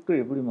ஸ்கிரிப்ட்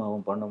எப்படிமா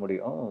அவன் பண்ண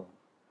முடியும்,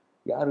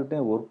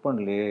 யாருக்கிட்டையும் ஒர்க்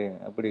பண்ணலையே.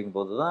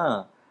 அப்படிங்கும்போது தான்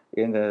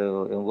என்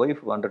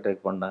ஒய்ஃப்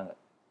அண்டர்டேக் பண்ணாங்க,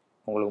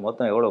 உங்களுக்கு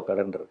மொத்தம் எவ்வளோ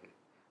கடன்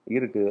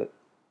இருக்குது,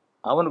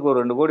 அவனுக்கு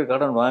ஒரு 2 கோடி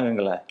கடன்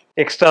வாங்குங்களேன்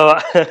எக்ஸ்ட்ராவா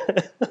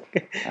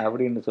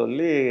அப்படின்னு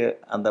சொல்லி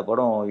அந்த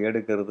படம்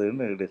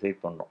எடுக்கிறதுன்னு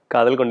டிசைட் பண்ணோம்.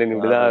 காதல் கொண்டேன்.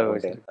 இப்படிதான்,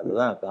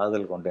 அதுதான்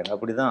காதல் கொண்டேன்.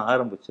 அப்படி தான்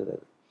ஆரம்பிச்சது.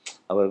 அது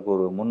அவருக்கு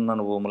ஒரு முன்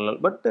அனுபவம் இல்லை,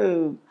 பட்டு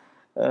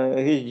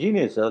ஹீஸ்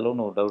ஜீனியஸ், அதில்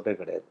ஒன்றும் டவுட்டே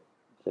கிடையாது.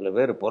 சில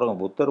பேர்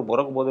புத்தர்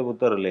பிறக்கும் போதே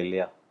புத்தர் இல்லை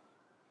இல்லையா,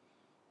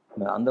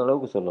 அந்த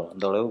அளவுக்கு சொல்லலாம்.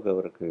 அந்த அளவுக்கு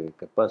அவருக்கு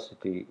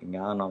கெப்பாசிட்டி,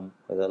 ஞானம்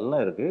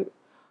இதெல்லாம் இருக்குது.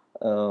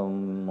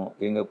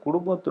 எங்கள்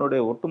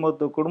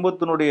ஒட்டுமொத்த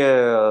குடும்பத்தினுடைய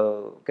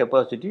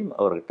கெப்பாசிட்டியும்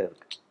அவர்கிட்ட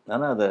இருக்குது.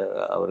 ஆனால்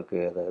அவருக்கு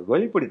அதை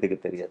வெளிப்படுத்திக்க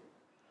தெரியாது.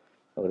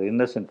 அவர்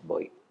இன்னசென்ட்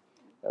பாய்.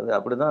 அது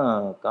அப்படிதான்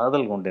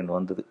காதல் கொண்டேன்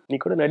வந்தது. நீ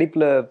கூட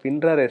நடிப்புல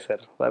பின்றாரே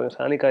சார், பாருங்க,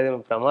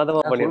 சாணிக்காயம்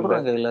பிரமாதமா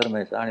பண்ணிருக்காங்க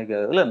எல்லாருமே.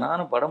 சாணிக்காயம் இல்லை,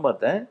 நானும் படம்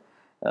பார்த்தேன்,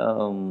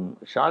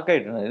 ஷாக்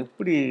ஆகிட்டேன்.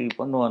 எப்படி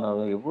பண்ணுவான்,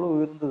 எவ்வளோ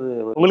இருந்தது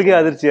உங்களுக்கே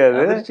அதிர்ச்சியாக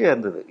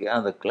இருந்தது.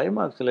 அந்த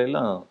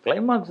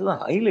கிளைமாக்ஸ்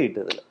தான்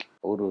ஹைலைட். அதில்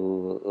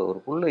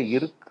ஒருக்குள்ளே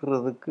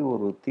இருக்கிறதுக்கு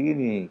ஒரு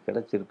தீனி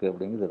கிடைச்சிருக்கு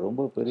அப்படிங்கிறது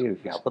ரொம்ப பெரிய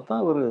விஷயம். அப்போ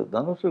தான் அவர்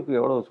தனுஷுக்கு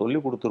எவ்வளோ சொல்லி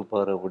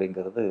கொடுத்துருப்பாரு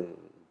அப்படிங்கிறது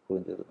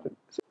புரிஞ்சது.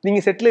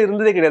 நீங்கள் செட்டில்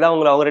இருந்ததே கிடையாது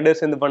அவங்க 2 பேர்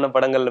சேர்ந்து பண்ண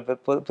படங்கள்ல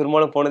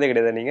பெரும்பாலும் போனதே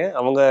கிடையாது. நீங்கள்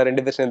அவங்க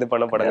 2 பேர் சேர்ந்து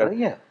பண்ண படங்கள்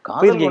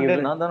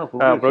நான்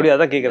தானே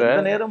அதான்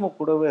கேட்குறேன். நேரமும்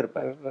கூடவே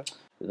இருப்பேன்.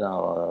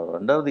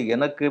 ரெண்டாவது,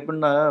 எனக்கு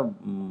எப்படின்னா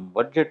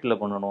பட்ஜெட்டில்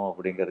பண்ணணும்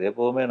அப்படிங்கிறது.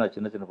 எப்போவுமே நான்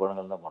சின்ன சின்ன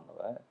படங்கள் தான்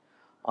பண்ணுவேன்.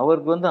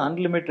 அவருக்கு வந்து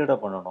அன்லிமிட்டடாக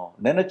பண்ணணும்,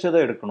 நினைச்சதை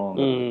எடுக்கணும்,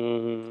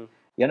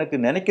 எனக்கு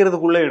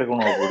நினைக்கிறதுக்குள்ளே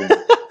எடுக்கணும் அப்படின்னு.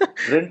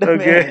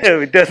 ரெண்டுமே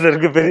வித்தியாசம்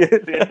இருக்கு பெரிய.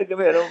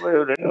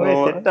 ரெண்டுமே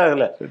செட்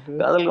ஆகலை.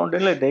 காதல்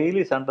கொண்டேன்ல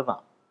டெய்லி சண்டை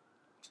தான்.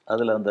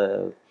 அதில் அந்த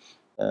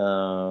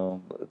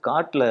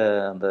காட்டில்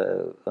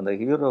அந்த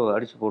ஹீரோ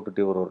அடிச்சு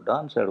போட்டுட்டு ஒரு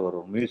டான்ஸ் ஆடுவார்,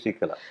 ஒரு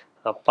மியூசிக்கலாக.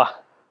 அப்பா,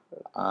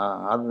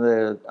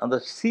 அந்த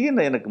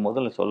சீனை எனக்கு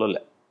முதல்ல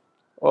சொல்லலை.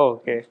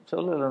 ஓகே,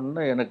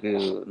 சொல்லலைன்னா எனக்கு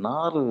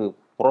 4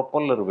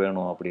 ப்ரொப்பல்லர்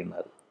வேணும்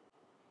அப்படின்னாரு.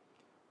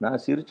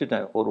 நான்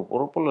சிரிச்சிட்டேன். ஒரு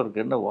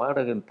ப்ரொப்பல்லருக்கு என்ன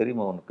வாடகைன்னு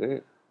தெரியுமா உனக்கு?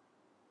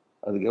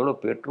 அதுக்கு எவ்வளோ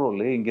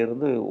பெட்ரோல்?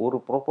 இங்கேருந்து ஒரு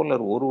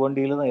ப்ரொப்பல்லர் ஒரு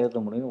வண்டியில் தான் ஏற்ற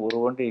முடியும். ஒரு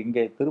வண்டி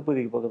இங்கே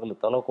திருப்பதிக்கு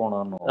பக்கத்தில்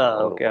தலக்கோணான்னு,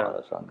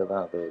 அங்கே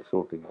தான் அது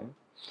ஷூட்டிங்கு.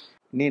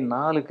 நீ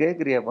 4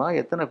 கேட்குறியாப்பா,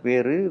 எத்தனை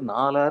பேர்?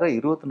 4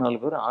 24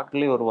 பேர்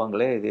ஆட்களே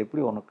வருவாங்களே, இது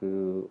எப்படி உனக்கு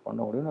பண்ண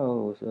முடியும்னு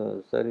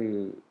சரி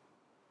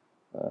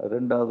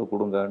 2வது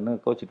கொடுங்கன்னு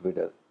கோச்சிட்டு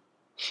போயிட்டாரு.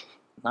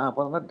 நான்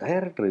அப்போ தான்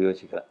டைரக்டர்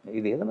யோசிக்கிறேன்,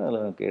 இது எதனால்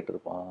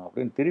கேட்டிருப்பான்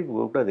அப்படின்னு திருப்பி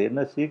கூப்பிட்டு அது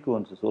என்ன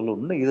சீக்வன்ஸ்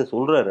சொல்லணும்னு இதை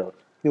சொல்கிறாரு அவர்.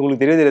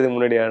 உங்களுக்கு தெரியாது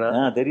முன்னாடியானா?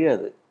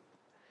 தெரியாது.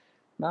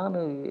 நான்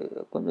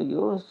கொஞ்சம்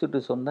யோசிச்சுட்டு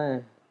சொன்னேன்,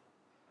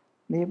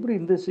 நீ எப்படி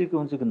இந்த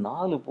சீக்வன்ஸுக்கு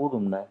 4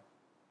 போதும்ண்ணே?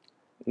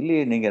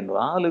 இல்லையே, நீங்கள்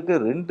 4க்கு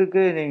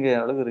 2க்கே நீங்கள்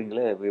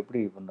அழுகுறீங்களே, இப்போ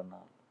எப்படி பண்ணனா?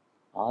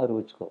 6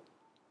 வச்சுக்கோ,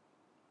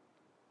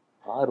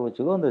 6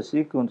 வச்சுக்கோ, அந்த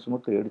சீக்வன்ஸ்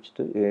மட்டும்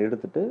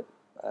எடுத்துட்டு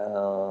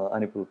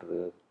அனுப்பி விட்டுரு.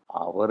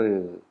 அவர்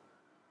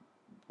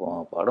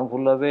படம்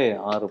ஃபுல்லாகவே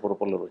 6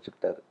 ப்ரொப்பல்லர்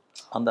வச்சுக்கிட்டாரு.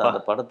 அந்த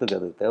படத்துக்கு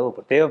அது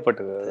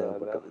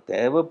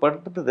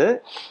தேவைப்பட்டது.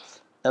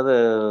 அது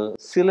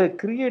சில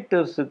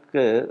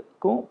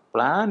கிரியேட்டர்ஸுக்கும்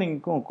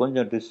பிளானிங்க்கும்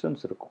கொஞ்சம்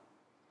டிஸ்டன்ஸ் இருக்கும்.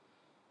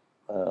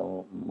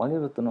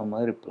 மணிரத்னம்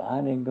மாதிரி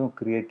பிளானிங்கும்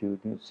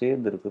கிரியேட்டிவிட்டியும்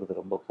சேர்ந்து இருக்கிறது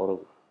ரொம்ப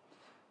குறைவு.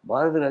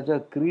 பாரதிராஜா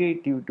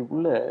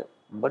கிரியேட்டிவிட்டிக்குள்ளே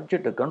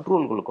பட்ஜெட்டை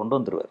கண்ட்ரோலுக்குள்ளே கொண்டு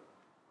வந்துடுவார்.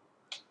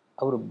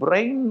 அவர்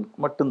பிரெயின்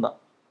மட்டும்தான்.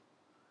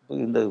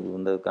 இந்த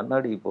இந்த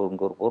கண்ணாடி இப்போ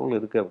இங்கே ஒரு பொருள்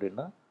இருக்குது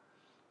அப்படின்னா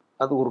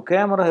அது ஒரு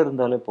கேமரா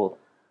இருந்தாலே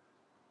போதும்.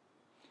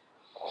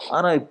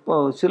 ஆனால் இப்போ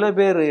சில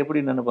பேர் எப்படி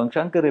நினைப்பாங்க,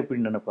 சங்கர் எப்படி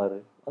நினைப்பாரு,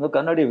 அந்த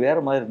கண்ணாடியை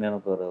வேறு மாதிரி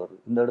நினைப்பார் அவர்.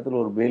 இந்த இடத்துல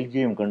ஒரு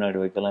பெல்ஜியம் கண்ணாடி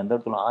வைக்கலாம், இந்த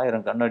இடத்துல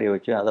 1000 கண்ணாடியை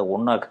வச்சு அதை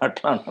ஒன்றா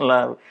காட்டலாம், நல்லா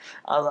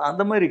அது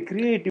அந்த மாதிரி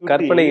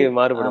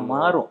கிரியேட்டிவிட்டி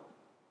மாறும்.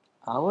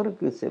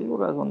 அவருக்கு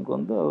செல்வராகவனுக்கு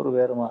வந்து அவர்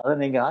வேறு அதை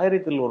நீங்கள்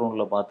 1000ல்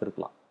ஒருவனில்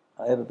பார்த்துருக்கலாம்.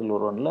 1000ல்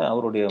ஒருவனில்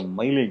அவருடைய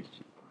மைலேஜ்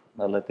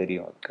நல்லா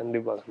தெரியும். அது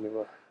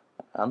கண்டிப்பாக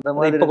அந்த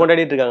மாதிரி இப்போ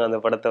கொண்டாடிட்டு இருக்காங்க அந்த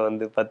படத்தை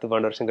வந்து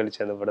 10-12 வருஷம்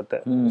கழிச்சு அந்த படத்தை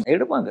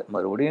எடுப்பாங்க.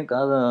 மறுபடியும்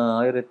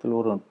 1000ல்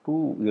ஒருவன் 2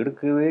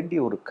 எடுக்க வேண்டிய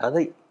ஒரு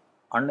கதை.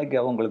 அன்னைக்கு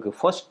அவங்களுக்கு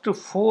ஃபர்ஸ்ட்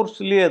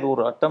ஃபோர்ஸ்லேயே அது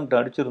ஒரு அட்டம்ப்ட்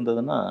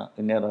அடிச்சிருந்ததுன்னா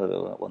இந்நேரம்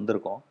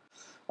வந்திருக்கும்.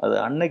 அது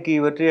அன்னைக்கு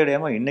வெற்றி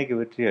அடையாமல் இன்னைக்கு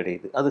வெற்றி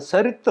அடையுது. அது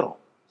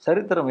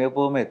சரித்திரம்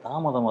எப்போவுமே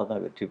தாமதமாக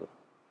தான் வெற்றி பெறும்.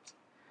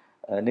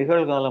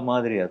 நிகழ்காலம்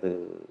மாதிரி அது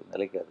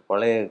நிலைக்காது.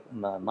 பழைய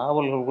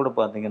நாவல்கள் கூட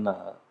பார்த்தீங்கன்னா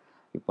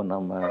இப்போ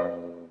நம்ம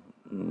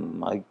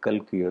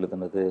மைக்கேலுக்கு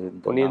எழுதுனது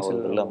இந்த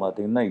நாவல்கள்லாம்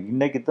பார்த்தீங்கன்னா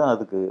இன்னைக்கு தான்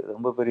அதுக்கு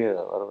ரொம்ப பெரிய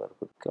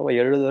வரவேற்பு.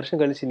 70 வருஷம்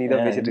கழிச்சு நீ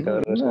தான் பேசிட்டு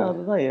இருக்காங்க.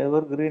 அதுதான்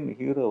எவர் கிரீன்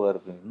ஹீரோவாக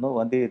இருக்கு. இன்னும்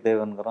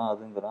வந்தியத்தேவன்கிறான்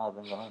அதுங்கிறான்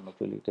இன்னும்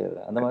சொல்லிக்கிட்டே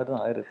இருக்கேன். அந்த மாதிரி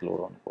தான் 1000ல்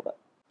ஒருவன் கூட.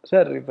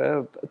 சார் இப்போ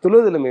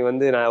துளுவது இளமை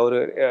வந்து நான் ஒரு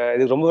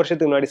இது ரொம்ப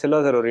வருஷத்துக்கு முன்னாடி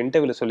செல்வா சார் ஒரு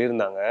இன்டர்வியூல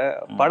சொல்லியிருந்தாங்க.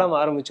 படம்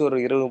ஆரம்பிச்சு ஒரு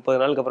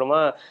 20-30 நாளுக்கு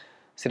அப்புறமா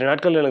சில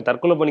நாட்கள் எனக்கு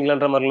தற்கொலை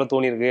பண்ணிக்கலான்ற மாதிரிலாம்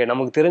தோணிருக்கு.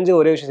 நமக்கு தெரிஞ்ச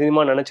ஒரே விஷயம்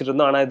சினிமா நினைச்சிட்டு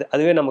இருந்தோம், ஆனால்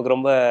அதுவே நமக்கு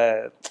ரொம்ப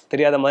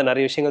தெரியாத மாதிரி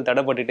நிறைய விஷயங்கள்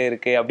தடைப்பட்டுட்டே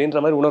இருக்கு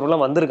அப்படின்ற மாதிரி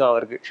உணர்வுலாம் வந்திருக்கான்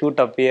அவருக்கு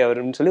ஷூட் அப்பே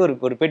அவருன்னு சொல்லி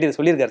ஒரு பேட்டி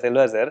சொல்லியிருக்காரு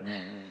செல்வா சார்.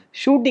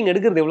 ஷூட்டிங்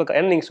எடுக்கிறது எவ்வளோ,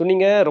 ஏன்னா நீங்கள்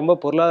சொன்னீங்க ரொம்ப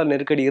பொருளாதார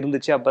நெருக்கடி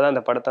இருந்துச்சு, அப்போ தான்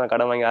அந்த படத்தை நான்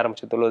கடன் வாங்கி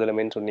ஆரம்பிச்சு துளுவது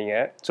இளமைன்னு சொன்னீங்க.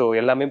 ஸோ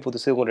எல்லாமே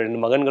புதுசு, ஒரு 2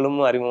 மகன்களும்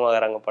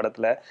அறிமுகமாகறாங்க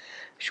படத்தில்.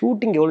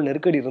 ஷூட்டிங் எவ்வளோ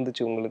நெருக்கடி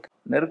இருந்துச்சு உங்களுக்கு?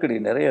 நெருக்கடி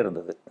நிறைய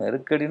இருந்தது.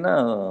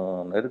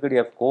 நெருக்கடி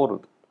ஆஃப் கோர்,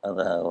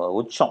 அது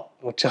உச்சம்.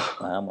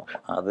 ஆமாம்,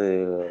 அது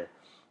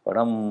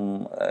படம்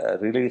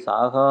ரிலீஸ்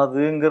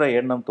ஆகாதுங்கிற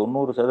எண்ணம்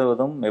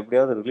 90%,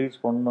 எப்படியாவது ரிலீஸ்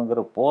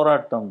பண்ணணுங்கிற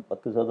போராட்டம்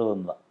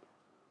 10% தான்.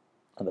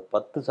 அந்த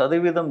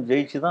 10%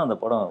 ஜெயிச்சு தான் அந்த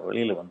படம்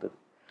வெளியில் வந்தது.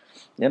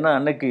 ஏன்னா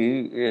அன்னைக்கு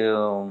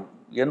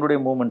என்னுடைய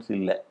மூமெண்ட்ஸ்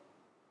இல்லை.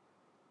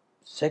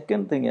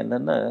 செகண்ட் திங்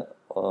என்னென்னா,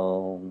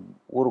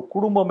 ஒரு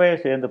குடும்பமே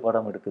சேர்ந்து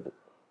படம் எடுக்குது.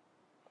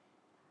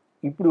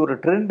 இப்படி ஒரு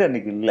ட்ரெண்ட்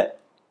அன்னைக்கு இல்லை,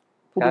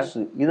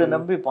 புதுசு. இதை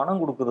நம்பி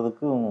பணம்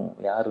கொடுக்கறதுக்கும்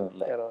யாரும்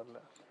இல்லை.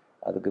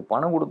 அதுக்கு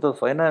பணம் கொடுத்த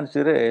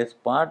ஃபைனான்சியரே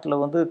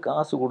ஸ்பாட்டில் வந்து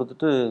காசு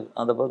கொடுத்துட்டு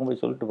அந்த பக்கம்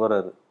போய் சொல்லிட்டு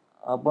போகிறாரு,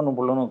 அப்பனும்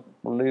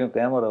பிள்ளையும்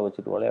கேமரா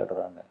வச்சுட்டு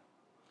விளையாடுறாங்க,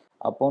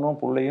 அப்பனும்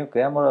பிள்ளையும்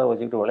கேமரா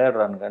வச்சுக்கிட்டு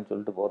விளையாடுறானுங்கன்னு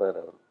சொல்லிட்டு போகிறாரு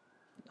அவர்.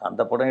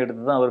 அந்த படம்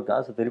எடுத்து தான் அவர்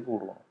காசு திருப்பி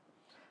கொடுக்கணும்.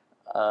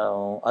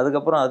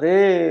 அதுக்கப்புறம் அதே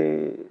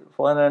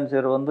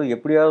ஃபைனான்சியர் வந்து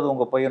எப்படியாவது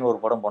உங்கள் பையன் ஒரு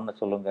படம் பண்ண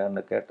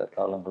சொல்லுங்கன்னு கேட்ட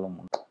காலங்களும்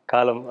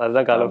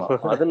அதுதான் காலம்.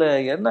 அதில்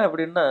என்ன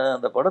அப்படின்னா,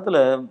 அந்த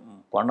படத்தில்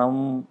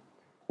பணம்,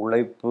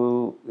 உழைப்பு,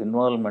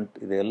 இன்வால்மெண்ட்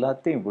இது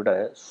எல்லாத்தையும் விட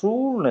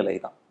சூழ்நிலை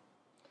தான்.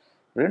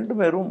 2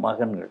 பேரும்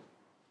மகன்கள்,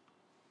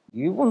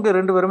 இவங்க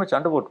 2 பேருமே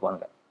சண்டை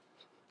போட்டுப்பாங்க.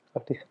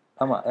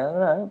 ஆமாம்,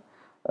 ஏன்னா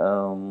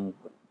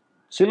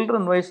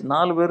சில்ட்ரன் வைஸ்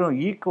 4 பேரும்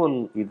ஈக்குவல்.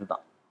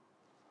 இதுதான்,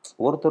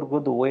 ஒருத்தருக்கு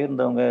வந்து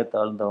உயர்ந்தவங்க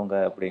தாழ்ந்தவங்க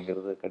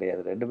அப்படிங்கிறது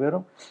கிடையாது. 2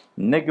 பேரும்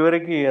இன்னைக்கு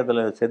வரைக்கும்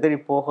அதில் செதறி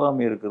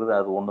போகாமல் இருக்கிறது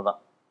அது ஒன்று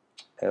தான்.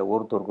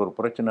 ஒருத்தருக்கு ஒரு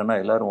பிரச்சனைனா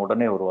எல்லாரும்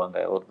உடனே வருவாங்க,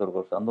 ஒருத்தருக்கு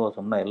ஒரு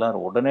சந்தோஷம்னா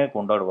எல்லாரும் உடனே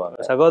கொண்டாடுவாங்க.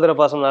 சகோதர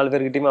பாசம் 4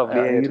 பேர்கிட்டயுமே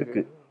அப்படியே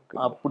இருக்கு.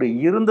 அப்படி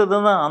இருந்தது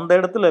தான் அந்த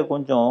இடத்துல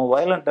கொஞ்சம்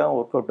வயலண்ட்டாக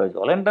ஒர்க் அவுட்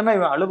ஆச்சு. வயலண்ட்டானா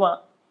இவன் அழுவான்,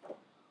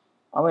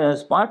 அவன்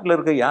ஸ்பாட்டில்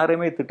இருக்க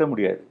யாரையுமே திட்ட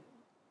முடியாது,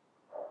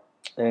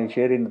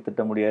 ஷேரின்னு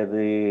திட்ட முடியாது,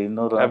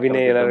 இன்னொரு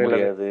திட்ட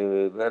முடியாது,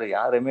 வேறு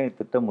யாரையுமே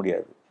திட்ட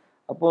முடியாது.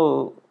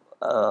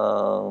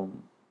 அப்போது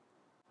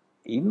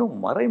இன்னும்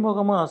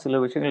மறைமுகமாக சில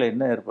விஷயங்கள்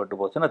என்ன ஏற்பட்டு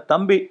போச்சுன்னா,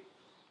 தம்பி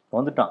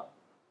வந்துட்டான்,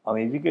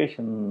 அவன்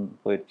எஜுகேஷன்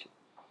போயிடுச்சு,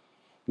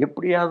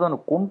 எப்படியாவது அவனை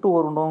கொண்டு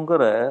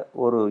வரணுங்கிற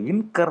ஒரு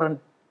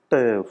இன்கரண்ட்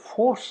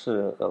ஃபோர்ஸ்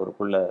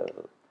அவருக்குள்ள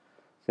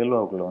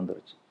செல்வாவுக்குள்ளே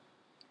வந்துருச்சு.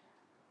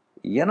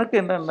 எனக்கு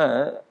என்னென்னா,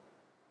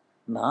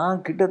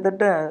 நான்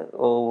கிட்டத்தட்ட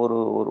ஒரு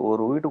ஒரு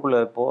ஒரு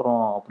வீட்டுக்குள்ளே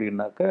போகிறோம்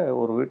அப்படின்னாக்க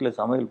ஒரு வீட்டில்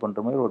சமையல்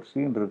பண்ணுற மாதிரி ஒரு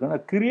சீன் இருக்கு,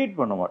 நான் கிரியேட்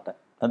பண்ண மாட்டேன்.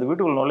 அந்த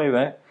வீட்டுக்குள்ள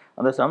நுழைவேன்,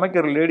 அந்த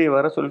சமைக்கிற லேடியை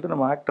வர சொல்லிட்டு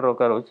நம்ம ஆக்டரை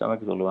உட்கார வச்சு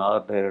சமைக்க சொல்லுவேன்.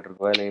 ஆர்ட்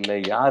டைரக்டருக்கு வேலை இல்லை,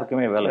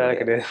 யாருக்குமே வேலை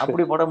கிடையாது.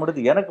 அப்படி படம்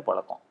எடுத்து எனக்கு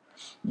பழக்கம்.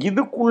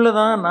 இதுக்குள்ளே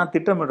தான் நான்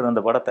திட்டமிடுறேன்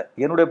அந்த படத்தை.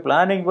 என்னுடைய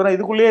பிளானிங் பூரா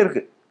இதுக்குள்ளேயே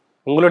இருக்குது.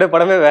 உங்களுடைய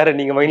படமே வேற,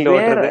 நீங்க மைண்ட்ல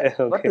ஓட்டுறது.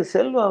 பட்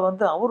செல்வா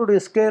வந்து அவருடைய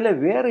ஸ்கேலே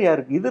வேறையா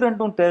இருக்கு. இது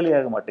ரெண்டும் டேலி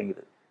ஆக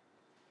மாட்டேங்குது.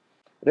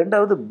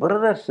 ரெண்டாவது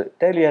பிரதர்ஸ்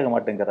டேலி ஆக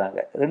மாட்டேங்கிறாங்க.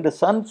 2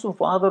 சன்ஸும்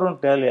ஃபாதரும்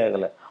டேலி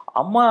ஆகலை.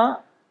 அம்மா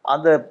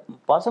அந்த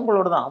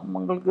பசங்களோட தான்.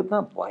 அம்மங்களுக்கு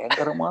தான்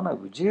பயங்கரமான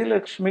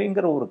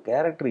விஜயலட்சுமிங்கிற ஒரு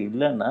கேரக்டர்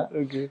இல்லைன்னா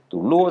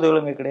துள்ளுவது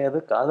இளமை கிடையாது,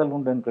 காதல்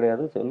உண்டன்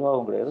கிடையாது,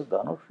 செல்வாவும் கிடையாது,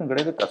 தனுஷும்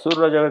கிடையாது, கஸ்தூரி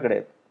ராஜாவே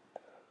கிடையாது.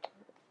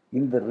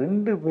 இந்த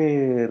 2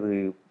 பேர்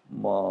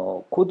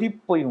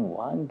கொதிப்பையும்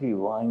வாங்கி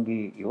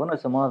வாங்கி இவனை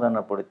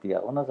சமாதானப்படுத்தி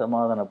அவனை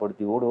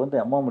சமாதானப்படுத்தி ஓடு வந்து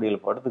அம்மா முடியல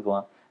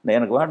படுத்துக்குவான்.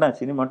 எனக்கு வேண்டாம்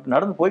சினிமாட்டு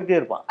நடந்து போய்கிட்டே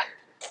இருப்பான்.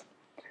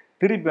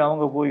 திருப்பி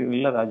அவங்க போய்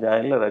இல்லை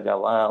ராஜா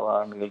வா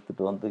வான்னு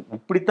இழுத்துட்டு வந்து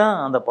இப்படித்தான்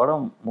அந்த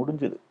படம்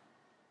முடிஞ்சுது.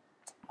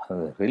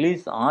 அது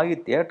ரிலீஸ் ஆகி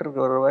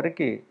தியேட்டருக்கு வர்ற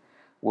வரைக்கும்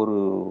ஒரு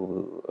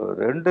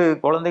 2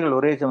 குழந்தைகள்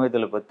ஒரே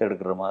சமயத்தில் பெற்று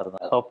எடுக்கிற மாதிரி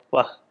தான்.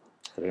 அப்பா,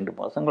 2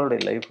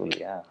 பசங்களுடைய லைஃப்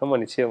இல்லையா?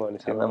 ஆமா, நிச்சயமா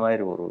அந்த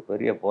மாதிரி ஒரு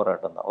பெரிய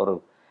போராட்டம் தான். ஒரு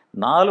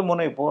 4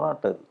 முனை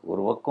போராட்டம்.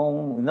 ஒரு பக்கம்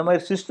இந்த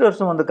மாதிரி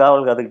சிஸ்டர்ஸும் வந்து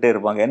காவல் காத்துக்கிட்டே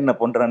இருப்பாங்க, என்ன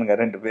பண்றானுங்க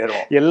 2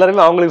 பேரும்.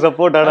 எல்லாருமே அவங்களுக்கு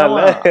சப்போர்ட்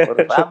ஆனால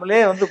ஒரு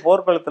ஃபேமிலியே வந்து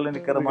போர்க்களத்தில்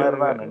நிற்கிற மாதிரி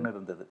தான் நின்று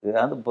இருந்தது.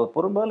 அது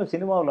பெரும்பாலும்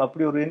சினிமாவில்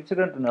அப்படி ஒரு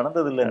இன்சிடென்ட்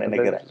நடந்ததில்லைன்னு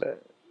நினைக்கிறேன்.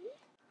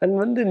 அண்ட்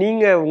வந்து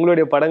நீங்க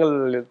உங்களுடைய படங்கள்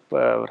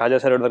ராஜா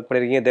சாரோட ஒர்க்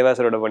பண்ணிருக்கீங்க, தேவா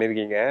சாரோட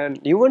பண்ணிருக்கீங்க.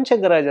 யுவன்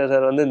சங்கர் ராஜா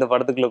சார் வந்து இந்த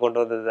படத்துக்குள்ள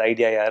கொண்டு வந்தது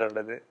ஐடியா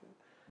யாரோடது?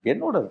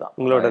 என்னோடது தான்.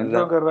 உங்களோட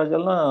சங்கர்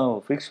ராஜெல்லாம்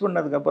ஃபிக்ஸ்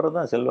பண்ணதுக்கு அப்புறம்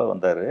தான் செல்வா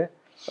வந்தாரு.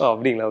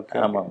 அப்படிங்களா? ஓகே.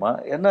 ஆமாம்மா.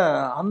 ஏன்னா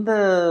அந்த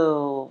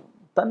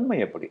தன்மை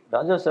எப்படி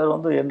ராஜா சார்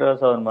வந்து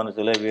என்றாசாவின்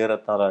மனசுல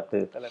வீரத்தாலாட்டு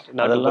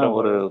அதெல்லாம்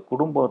ஒரு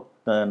குடும்ப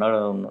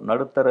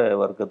நடுத்தர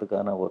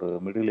வர்க்கத்துக்கான ஒரு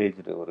மிடில்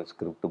ஏஜ் ஒரு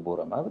ஸ்கிரிப்ட்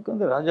போகிறாங்க. அதுக்கு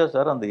வந்து ராஜா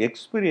சார் அந்த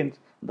எக்ஸ்பீரியன்ஸ்,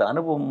 அந்த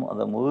அனுபவம்,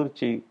 அந்த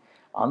முதிர்ச்சி,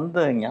 அந்த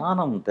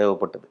ஞானம்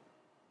தேவைப்பட்டது.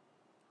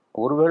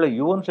 ஒருவேளை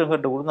யுவன்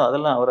சங்கர்கிட்ட கொடுத்து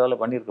அதெல்லாம்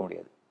அவரால் பண்ணியிருக்க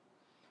முடியாது.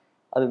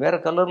 அது வேற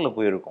கலரில்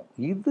போயிருக்கும்.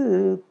 இது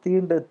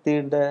தீண்ட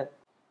தீண்ட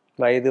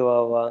வயது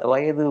வாவா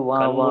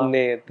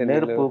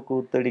நெருப்பு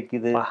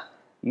கூத்தடிக்குது,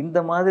 இந்த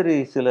மாதிரி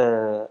சில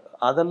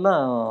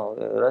அதெல்லாம்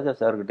ராஜா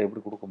சார்கிட்ட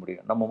எப்படி கொடுக்க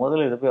முடியும்? நம்ம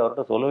முதல்ல இதை போய்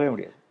அவர்கிட்ட சொல்லவே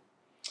முடியாது.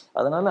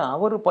 அதனால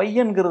அவர்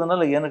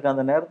பையன்கிறதுனால எனக்கு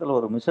அந்த நேரத்தில்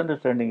ஒரு மிஸ்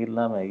அண்டர்ஸ்டாண்டிங்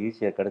இல்லாமல்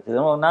ஈஸியாக கிடைச்சது.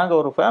 நாங்கள்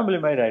ஒரு ஃபேமிலி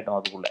மாதிரி ஆகிட்டோம்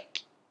அதுக்குள்ள.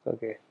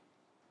 ஓகே.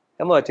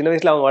 ஆமா, சின்ன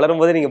வயசுல அவங்க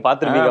வளரும் போதே நீங்க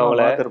பார்த்துருப்பீங்க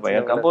அவங்கள.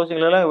 பார்த்துருப்பேன்.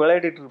 கம்போசிங்லாம்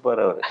விளையாடிட்டு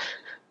இருப்பார் அவர்.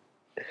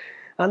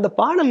 அந்த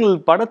பாடல்கள்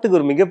படத்துக்கு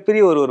ஒரு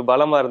மிகப்பெரிய ஒரு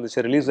பலமா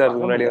இருந்துச்சு ரிலீஸ்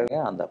ஆகிறதுக்கு முன்னாடி.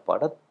 அந்த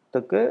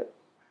படத்துக்கு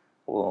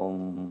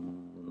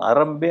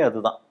நரம்பே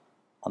அதுதான்.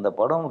 அந்த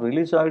படம்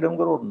ரிலீஸ்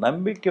ஆகிடுங்கிற ஒரு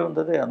நம்பிக்கை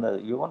வந்ததே அந்த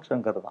யுவன்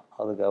சங்கர் தான்.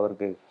 அதுக்கு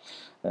அவருக்கு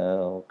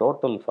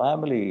டோட்டல்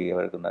ஃபேமிலி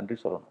அவருக்கு நன்றி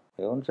சொல்லணும்.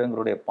 யுவன்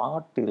சங்கருடைய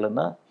பாட்டு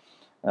இல்லைன்னா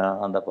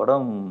அந்த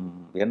படம்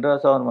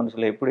என்றாசாவன்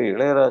மனசில் எப்படி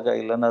இளையராஜா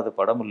இல்லைன்னா அது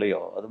படம்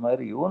இல்லையோ, அது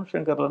மாதிரி யுவன்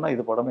சங்கர்லன்னா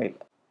இது படமே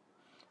இல்லை.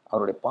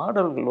 அவருடைய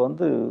பாடல்கள்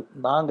வந்து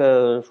நாங்கள்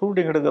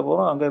ஷூட்டிங் எடுக்க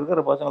போகிறோம், அங்கே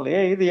இருக்கிற பசங்களை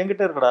இது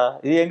எங்கிட்ட இருக்கடா,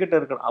 இது எங்கிட்ட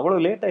இருக்கடா, அவ்வளோ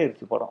லேட்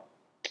ஆகிடுச்சு படம்.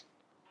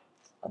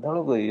 அந்த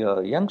அளவுக்கு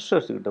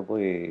யங்ஸ்டர்ஸ்கிட்ட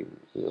போய்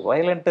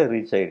வயலண்ட்டாக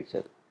ரீச் ஆகிடுச்சு.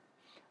 அது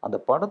அந்த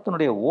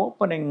படத்தினுடைய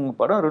ஓப்பனிங்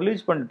படம்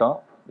ரிலீஸ் பண்ணிட்டோம்.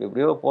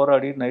 எப்படியோ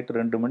போராடி நைட்டு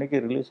 2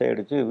 மணிக்கு ரிலீஸ்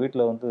ஆகிடுச்சு.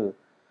 வீட்டில் வந்து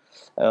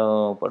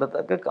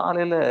படத்தாக்க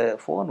காலையில்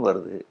ஃபோன்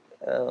வருது.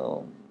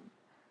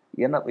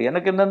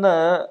 எனக்கு என்னென்னா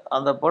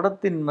அந்த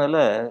படத்தின்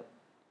மேலே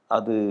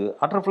அது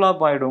அட்டர்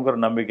ஃப்ளாப் ஆகிடுங்கிற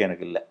நம்பிக்கை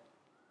எனக்கு இல்லை.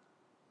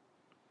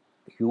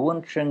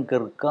 யுவன்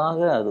சங்கருக்காக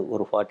அது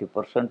ஒரு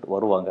 40%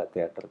 வருவாங்க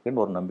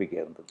தியேட்டருக்குன்னு ஒரு நம்பிக்கை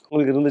இருந்தது.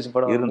 உங்களுக்கு இருந்துச்சு?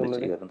 படம்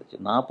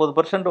இருந்துச்சு.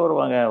 40%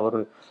 வருவாங்க. ஒரு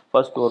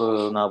ஃபர்ஸ்ட் ஒரு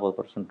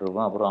 40%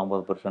 இருக்கும், அப்புறம்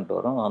 50%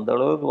 வரும். அந்த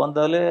அளவுக்கு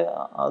வந்தாலே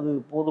அது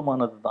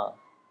போதுமானது தான்.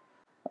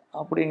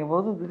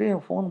 அப்படிங்கும்போது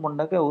திடீர்னு ஃபோன்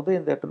பண்ணாக்க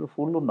உதயம் தியேட்டருக்கு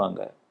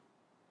ஃபுல்லுன்னாங்க.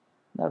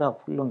 என்னடா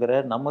ஃபுல்லுங்கிற,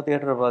 நம்ம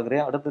தியேட்டரை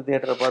பார்க்குறேன், அடுத்த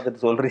தியேட்டரை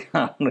பார்த்துட்டு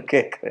சொல்கிறியான்னு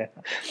கேட்குறேன்.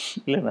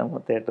 இல்லை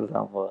நம்ம தியேட்டர்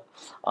தான்ப்பா.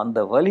 அந்த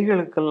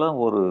வலிகளுக்கெல்லாம்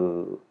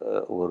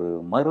ஒரு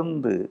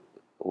மருந்து,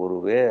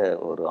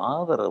 ஒரு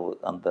ஆதரவு,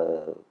 அந்த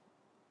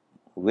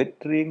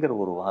வெற்றிங்கிற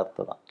ஒரு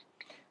வார்த்தை தான்.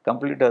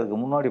 கம்ப்ளீட்டாக அதுக்கு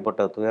முன்னாடி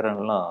பட்ட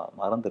துயரங்கள்லாம்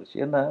மறந்துருச்சு.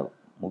 ஏன்னா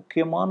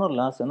முக்கியமான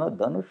லாஸ்ன்னா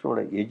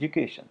தனுஷோட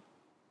எஜுகேஷன்.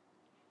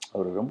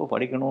 அவர் ரொம்ப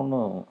படிக்கணும்னு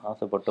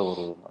ஆசைப்பட்ட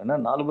ஏன்னா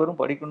 4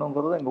 பேரும்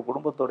படிக்கணுங்கிறது எங்கள்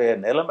குடும்பத்துடைய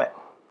நிலைமை,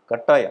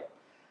 கட்டாயம்.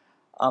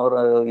 அவர்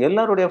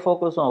எல்லாருடைய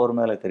ஃபோக்கஸும் அவர்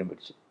மேலே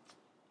திரும்பிடுச்சு.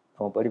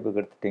 அவன் படிப்பு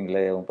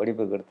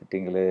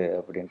கெடுத்துட்டீங்களே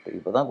அப்படின்ட்டு.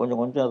 இப்போ தான்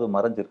கொஞ்சம் கொஞ்சம் அது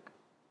மறைஞ்சிருக்கு.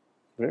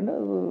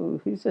 ரெண்டாவது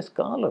ஹீஸ் எ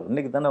ஸ்காலர்.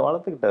 இன்றைக்கி தானே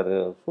வளர்த்துக்கிட்டாரு.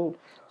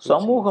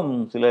 சமூகம்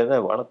சில இதை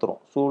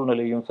வளர்த்துறோம்,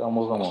 சூழ்நிலையும்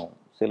சமூகமும்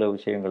சில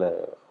விஷயங்களை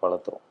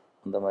வளர்த்துறோம்.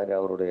 அந்த மாதிரி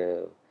அவருடைய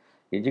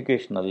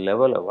எஜுகேஷ்னல்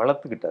லெவலை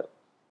வளர்த்துக்கிட்டார்.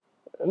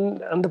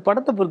 அந்த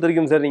படத்தை பொறுத்த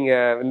வரைக்கும் சார், நீங்க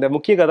இந்த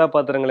முக்கிய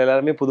கதாபாத்திரங்கள்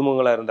எல்லாருமே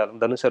புதுமுகங்களா இருந்தாலும்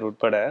தனுஷ் சார்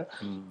உட்பட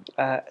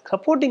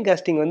சப்போர்ட்டிங்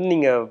காஸ்டிங் வந்து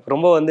நீங்க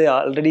ரொம்ப வந்து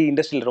ஆல்ரெடி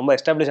இண்டஸ்ட்ரியில் ரொம்ப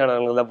எஸ்டாப்ளிஷ்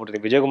ஆனவங்க தான்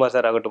போட்டிருக்கீங்க. விஜயகுமார்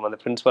சார் ஆகட்டும், அந்த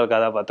பிரின்சிபல்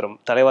கதாபாத்திரம்,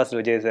 தலைவாசல்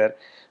விஜய் சார்,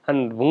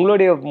 அண்ட்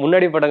உங்களுடைய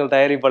முன்னாடி படங்கள்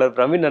தயாரிப்பாளர்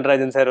பிரவீன்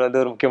நடராஜன் சார்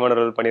வந்து ஒரு முக்கியமான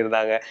ரோல்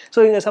பண்ணியிருந்தாங்க.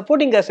 ஸோ இந்த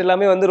சப்போர்ட்டிங் காஸ்ட்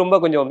எல்லாமே வந்து ரொம்ப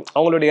கொஞ்சம்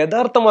அவங்களுடைய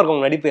யதார்த்தமா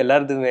இருக்கும் நடிப்பு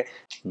எல்லாருக்குமே.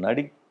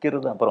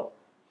 நடிக்கிறது அப்புறம்,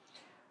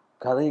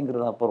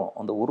 கதைங்கிறது அப்புறம்,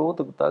 அந்த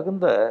உருவத்துக்கு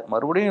தகுந்த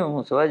மறுபடியும்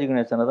சிவாஜி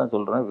கணேசனை தான்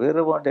சொல்கிறேன்.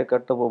 வீரபாண்டிய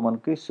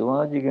கட்டபொம்மனுக்கு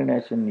சிவாஜி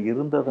கணேசன்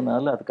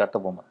இருந்ததுனால அது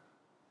கட்டபொம்மன்.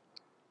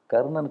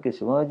 கர்ணனுக்கு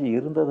சிவாஜி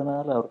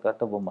இருந்ததுனால அவர்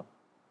கட்டபொம்மன்.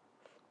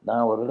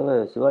 நான் ஒரு தடவை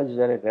சிவாஜி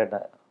சாரே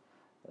கேட்டேன்,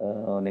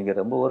 நீங்கள்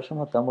ரொம்ப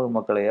வருஷமாக தமிழ்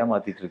மக்களை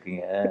ஏமாற்றிட்டு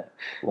இருக்கீங்க,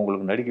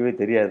 உங்களுக்கு நடிக்கவே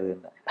தெரியாது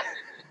என்ன.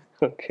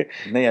 ஓகே,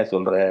 என்னையா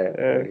சொல்கிற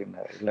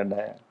அப்படின்னா,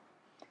 இல்லைண்ணே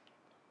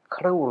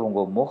கடவுள்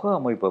உங்கள் முக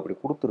அமைப்பு அப்படி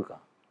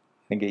கொடுத்துருக்கான்,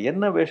 நீங்கள்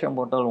என்ன வேஷம்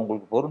போட்டாலும்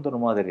உங்களுக்கு பொருந்துற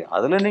மாதிரி,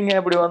 அதில் நீங்கள்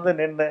அப்படி வந்து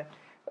நின்று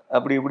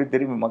அப்படி இப்படி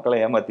திரும்பி மக்களை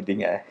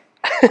ஏமாற்றிட்டீங்க.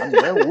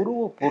 அந்த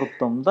உருவ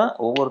பொருத்தம் தான்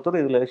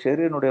ஒவ்வொருத்தரும். இதில்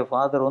ஷெரீனுடைய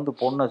ஃபாதர் வந்து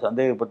பொண்ணை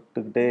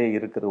சந்தேகப்பட்டுக்கிட்டே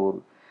இருக்கிற ஒரு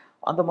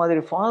அந்த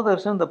மாதிரி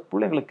ஃபாதர்ஸ் அந்த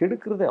பிள்ளைங்களை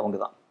கெடுக்கிறதே அவங்க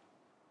தான்.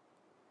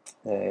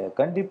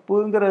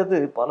 கண்டிப்புங்கிறது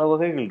பல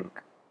வகைகள்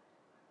இருக்கு.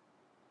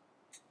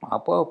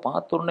 அப்போ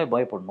பார்த்தோன்னே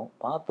பயப்படணும்,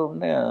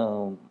 பார்த்தோன்னே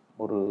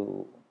ஒரு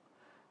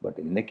பட்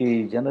இன்னைக்கு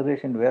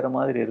ஜெனரேஷன் வேறு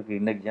மாதிரி இருக்குது.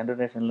 இன்னைக்கு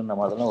ஜெனரேஷனில்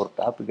நம்ம அதெல்லாம் ஒரு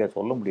டாப்பிக்காக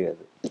சொல்ல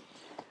முடியாது.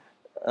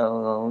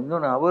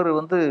 இன்னொன்று, அவர்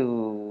வந்து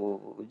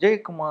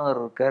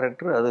விஜயகுமார்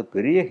கேரக்டர் அது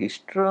பெரிய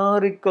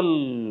ஹிஸ்டாரிக்கல்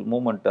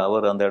மூமெண்ட்.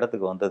 அவர் அந்த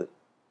இடத்துக்கு வந்தது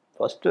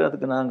ஃபஸ்ட்டு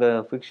அதுக்கு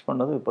நாங்கள் ஃபிக்ஸ்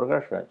பண்ணது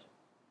பிரகாஷ்ராஜ்.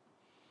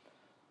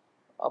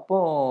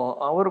 அப்போது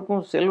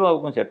அவருக்கும்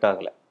செல்வாவுக்கும் செட்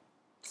ஆகலை.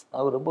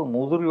 அவர் ரொம்ப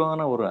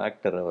முதிர்வான ஒரு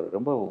ஆக்டர், அவர்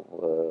ரொம்ப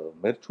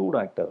மெர்ச்சூர்டு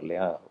ஆக்டர்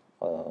இல்லையா.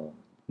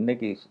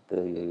 இன்னைக்கு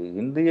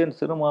இந்தியன்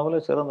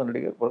சினிமாவில் சிறந்த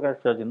நடிகர்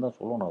பிரகாஷ்ராஜ்னு தான்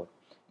சொல்லணும். அவர்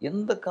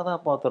எந்த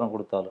கதாபாத்திரம்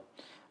கொடுத்தாலும்,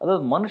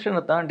 அதாவது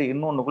மனுஷனை தாண்டி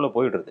இன்னொன்றுக்குள்ளே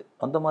போயிடுறது,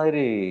 அந்த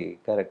மாதிரி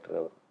கேரக்டர்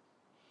அவர்.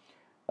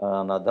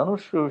 நான்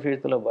தனுஷ்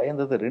விஷயத்தில்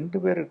பயந்தது 2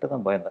 பேர்கிட்ட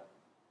தான் பயந்தேன்.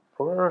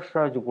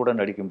 பிரகாஷ்ராஜ் கூட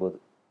நடிக்கும்போது,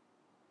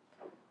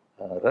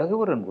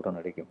 ரகுவரன் கூட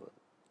நடிக்கும்போது.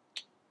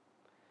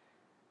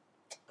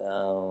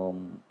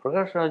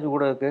 பிரகாஷ்ராஜ்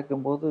கூட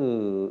கேட்கும்போது,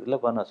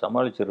 இல்லைப்பா நான்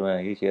சமாளிச்சிருவேன்,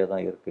 ஈஸியாக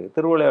தான் இருக்குது.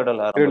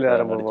 திருவிளையாடல்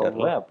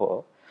ஆரம்பிச்சார்ல, அப்போது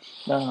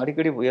நான்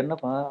அடிக்கடி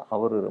என்னப்பா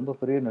அவர் ரொம்ப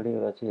பெரிய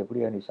நடிகராச்சு,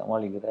 எப்படியா நீ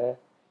சமாளிக்கிற,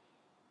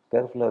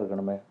 கேர்ஃபுல்லாக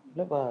இருக்கணுமே.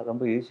 இல்லைப்பா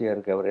ரொம்ப ஈஸியாக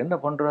இருக்குது, அவர் என்ன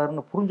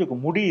பண்ணுறாருன்னு புரிஞ்சுக்க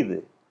முடியுது,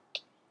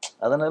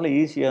 அதனால்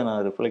ஈஸியாக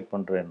நான் ரிஃப்ளெக்ட்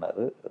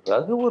பண்ணுறேன்னாரு.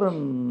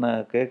 ரகுவரனை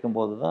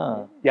கேட்கும்போது தான்,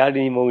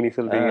 யாரடி நீ மோகினி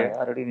சொல்கிறீங்க,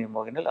 யாரடி நீ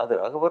மோகினல்,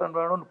 அது ரகுவரன்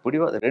வேணும்னு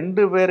பிடிவாதம்,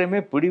 2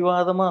 பேருமே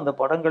பிடிவாதமாக அந்த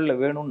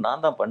படங்களில் வேணும்னு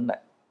நான் தான்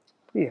பண்ணேன்.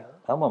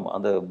 ஆமாம்,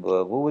 அந்த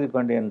பூபதி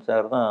பாண்டியன்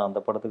சார் தான் அந்த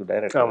படத்துக்கு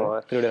டைரக்டர்.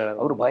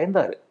 அவர்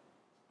பயந்தார்,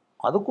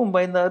 அதுக்கும்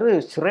பயந்தார்,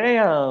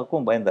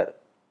 ஸ்ரேயாவுக்கும் பயந்தார்.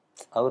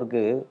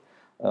 அவருக்கு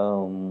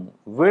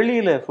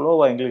வெளியில்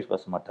ஃப்ளோவாக இங்கிலீஷ்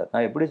பேச மாட்டார்.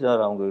 நான் எப்படி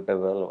சார் அவங்கக்கிட்ட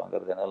வேலை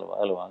வாங்குறது, என்னால்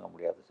வேலை வாங்க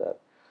முடியாது சார்,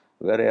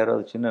 வேறு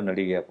யாராவது சின்ன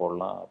நடிகையாக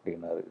போடலாம்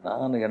அப்படின்னாரு.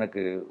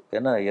 எனக்கு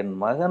ஏன்னா என்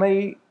மகனை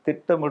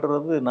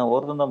திட்டமிடுறது நான்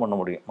ஒருத்தன் தான் பண்ண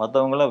முடியும்,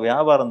 மற்றவங்களாம்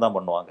வியாபாரம் தான்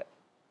பண்ணுவாங்க.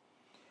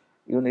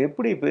 இவனை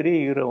எப்படி பெரிய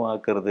ஹீரோ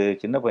ஆக்குறது,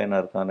 சின்ன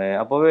பையனாக இருக்கானே,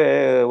 அப்போவே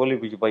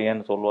ஒலிம்பிச்சு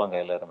பையன்னு சொல்லுவாங்க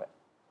எல்லாருமே.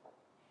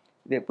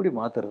 இது எப்படி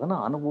மாற்றுறதுன்னா,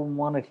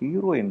 அனுபவமான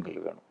ஹீரோயின்கள்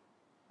வேணும்,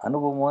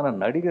 அனுபவமான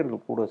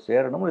நடிகர்கள் கூட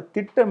சேரணும்னு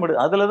திட்டமிடு.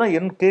 அதில் தான்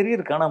என்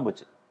கெரியர் காணாமல்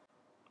போச்சு.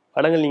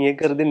 படங்கள் நீங்கள்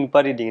கேட்கறது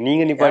நிப்பாட்டிட்டீங்க,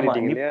 நீங்கள்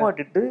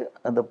நிப்பாட்டிட்டு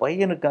அந்த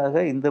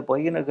பையனுக்காக, இந்த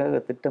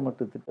பையனுக்காக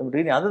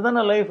திட்டமிட்டு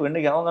அதுதானே லைஃப்.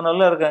 இன்னைக்கு அவங்க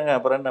நல்லா இருக்காங்க,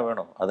 அப்புறம் என்ன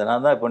வேணும்.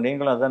 அதனால தான் இப்போ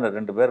நீங்களும் அதான்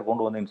 2 பேர்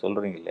கொண்டு வந்தீங்கன்னு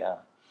சொல்கிறீங்க இல்லையா.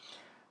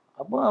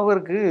 அப்போ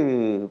அவருக்கு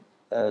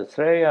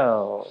ஸ்ரேயா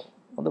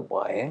வந்து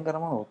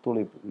பயங்கரமான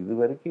ஒத்துழைப்பு. இது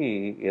வரைக்கும்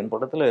என்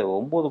படத்தில்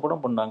 9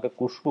 படம் பண்ணாங்க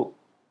குஷ்பு,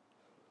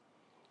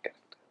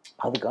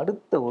 அதுக்கு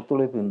அடுத்த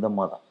ஒத்துழைப்பு இந்த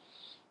மாதம்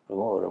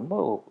ரொம்ப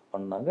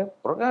பண்ணாங்க.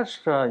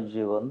 பிரகாஷ்ராஜ்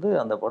வந்து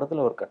அந்த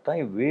படத்தில் ஒரு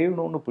கட்டாயம்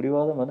வேணும்னு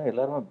பிடிவாதம் வந்து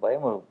எல்லாருமே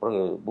பயம்.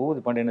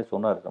 பூபதி பாண்டியனே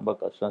சொன்னார், ரொம்ப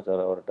கஷ்டம்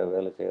சார் அவர்கிட்ட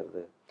வேலை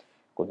செய்கிறது,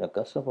 கொஞ்சம்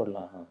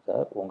கஷ்டப்படலாம்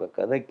சார் உங்கள்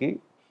கதைக்கு.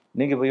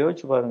 நீங்கள் இப்போ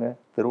யோசிச்சு பாருங்கள்,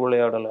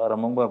 திருவிளையாடல்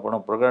ஆரம்பமாக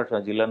படம்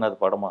பிரகாஷ்ராஜ் இல்லைன்னா அது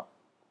படமா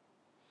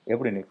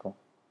எப்படி நிற்கும்?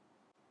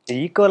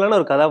 ஈக்குவலான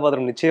ஒரு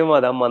கதாபாத்திரம் நிச்சயமா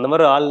தான், அந்த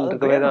மாதிரி ஆள்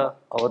இருக்கவே தான்.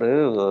 அவர்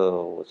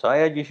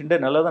சாயாஜி ஷிண்டே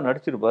நல்லா தான்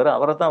நடிச்சிருப்பாரு,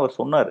 அவரை தான் அவர்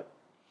சொன்னார்.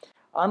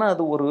 ஆனால்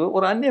அது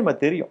ஒரு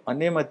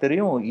அந்நியமாக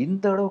தெரியும்.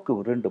 இந்த அளவுக்கு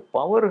 2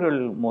 பவர்கள்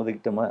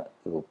மோதிக்கிட்டோமா.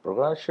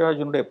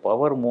 பிரகாஷ்ராஜனுடைய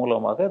பவர்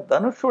மூலமாக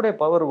தனுஷுடைய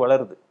பவர்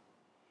வளருது.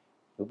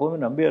 எப்போவுமே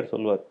நம்பியார்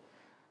சொல்வார்,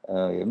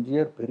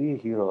 எம்ஜிஆர் பெரிய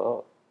ஹீரோ,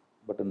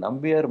 பட்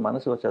நம்பியார்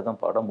மனசு வச்சா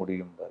தான் படம்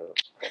முடியும் பாரு,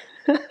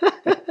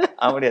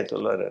 அப்படியா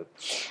சொல்லுவார்.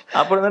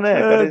 அப்படி தானே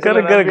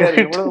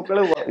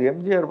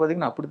எம்ஜிஆர்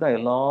பார்த்தீங்கன்னா அப்படி தான்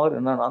எல்லாரும்.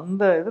 என்ன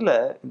அந்த இதில்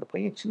இந்த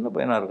பையன் சின்ன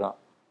பையனாக இருக்கான்,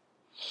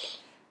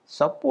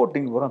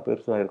 சப்போர்ட்டிங் பூரா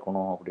பெருசாக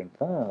இருக்கணும் அப்படின்ட்டு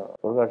தான்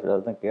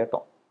பிரகாஷ்ராஜ் தான்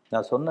கேட்டோம்.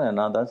 நான் சொன்னேன்,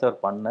 நான் தான் சார்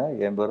பண்ணேன்,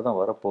 என் பேர் தான்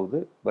வரப்போகுது,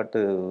 பட்டு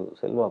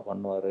செல்வா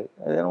பண்ணுவார்.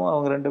 அது என்னமோ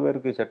அவங்க 2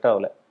 பேருக்கு செட்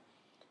ஆகலை.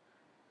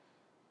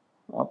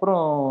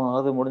 அப்புறம்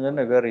அது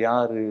முடிஞ்சோடனே வேறு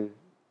யார்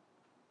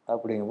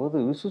அப்படிங்கும்போது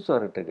விசு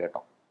சார்கிட்ட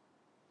கேட்டோம்.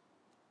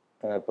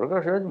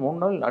 பிரகாஷ்ராஜ்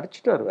 3 நாள்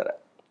நடிச்சிட்டார் வேற.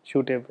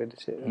 ஷூட்டே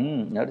போயிடுச்சு.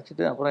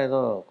 நடிச்சுட்டு அப்புறம் ஏதோ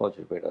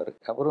கோச்சுட்டு போயிட்டார்.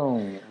 அப்புறம்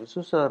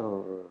விசு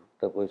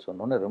சார்கிட்ட போய்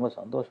சொன்னோன்னே ரொம்ப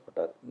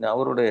சந்தோஷப்பட்டார்.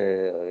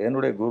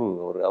 என்னுடைய குரு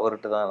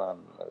அவர்கிட்ட தான்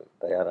நான்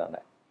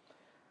தயாரானேன்.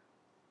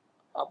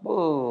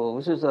 அப்போது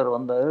விசு சார்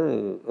வந்தார்.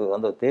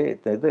 அந்த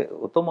இது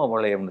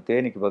உத்தமபாளையம்னு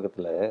தேனிக்கு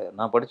பக்கத்தில்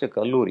நான் படித்த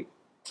கல்லூரி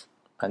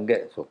அங்கே.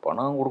 ஸோ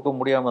பணம் கொடுக்க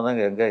முடியாமல்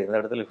தாங்க எங்கே எந்த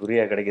இடத்துல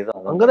ஃப்ரீயாக கிடைக்கிதோ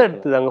அங்கே தான்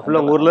எடுத்தது. அங்கே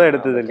ஃபுல்லாக உங்கள் ஊரில் தான்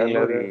எடுத்தது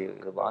கல்லூரி.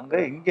 அங்கே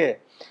இங்கே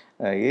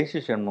ஏசி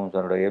சண்முகம்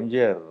சாரோட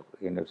எம்ஜிஆர்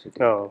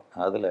யூனிவர்சிட்டி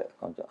அதில்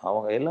கொஞ்சம்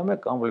அவங்க எல்லாமே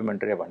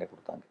காம்ப்ளிமெண்ட்ரியாக பண்ணி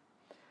கொடுத்தாங்க.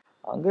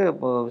 அங்கே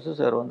இப்போ விசு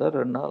சார் வந்தார்.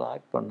 2 நாள்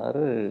ஆக்ட்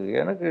பண்ணார்.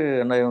 எனக்கு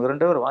இவங்க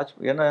 2 பேர் வாட்ச்.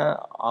 ஏன்னா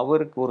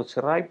அவருக்கு ஒரு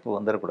சிராய்ப்பு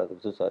வந்துடக்கூடாது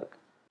விசு சாருக்கு.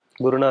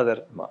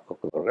 குருநாதர்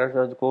பிரகாஷ்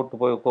ராஜ்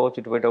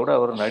கோச்சிட்டு போயிட்டா கூட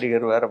அவர்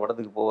நடிகர் வேறு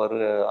படத்துக்கு போவார்,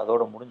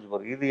 அதோட முடிஞ்சு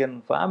போவார். இது என்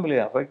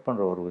ஃபேமிலியை அஃபெக்ட்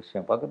பண்ணுற ஒரு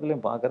விஷயம்.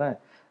 பக்கத்துலேயும் பார்க்குறேன்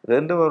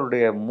 2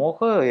 பேருடைய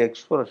முக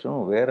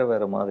எக்ஸ்பிரஷனும்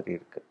வேறு மாதிரி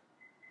இருக்குது.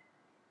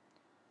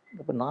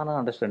 இப்போ நானும்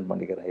அண்டர்ஸ்டாண்ட்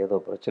பண்ணிக்கிறேன் ஏதோ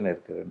பிரச்சனை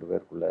இருக்குது 2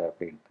 பேருக்குள்ளே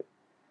அப்படின்ட்டு.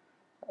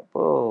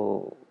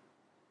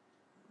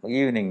 அப்போது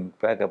ஈவினிங்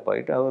பேக்கப்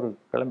ஆகிட்டு அவர்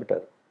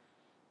கிளம்பிட்டார்.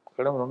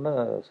 கிளம்பினோடனே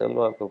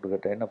செல்வா கூப்பிட்டு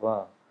கேட்டேன், என்னப்பா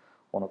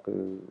உனக்கு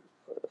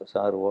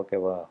சார்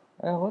ஓகேவா?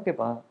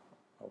 ஓகேப்பா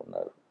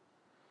அப்படின்னாரு.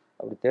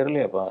 அப்படி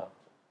தெரியலையாப்பா,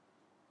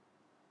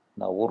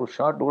 நான் ஒரு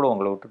ஷாட் கூட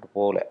உங்களை விட்டுட்டு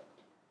போகல.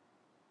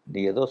 நீ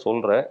ஏதோ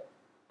சொல்கிற,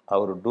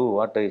 அவர் டூ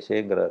வாட் ஐ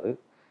சேங்கிறாரு,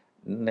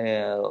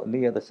 நீ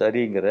அதை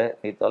சரிங்கிற,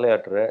 நீ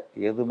தலையாட்டுற,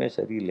 எதுவுமே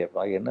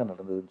சரியில்லையாப்பா, என்ன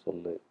நடந்ததுன்னு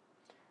சொல்லு.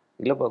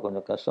 இல்லைப்பா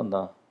கொஞ்சம்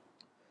கஷ்டம்தான்,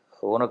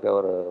 உனக்கு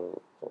அவரை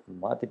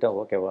மாற்றிட்டா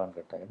ஓகேவான்னு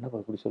கேட்டேன். என்னப்பா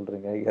இப்படி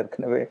சொல்கிறீங்க,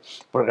 ஏற்கனவே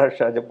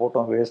பிரகாஷ் ராஜை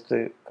போட்டோம் வேஸ்ட்டு,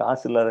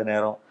 காசு இல்லாத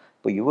நேரம்,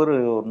 இப்போ இவர்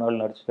ஒரு நாள்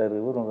நடிச்சிட்டாரு,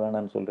 இவரும்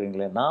வேணான்னு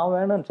சொல்கிறீங்களே. நான்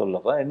வேணான்னு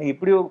சொல்லப்பா, இன்னும்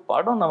இப்படி ஒரு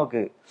படம்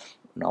நமக்கு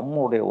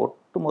நம்முடைய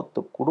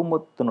ஒட்டுமொத்த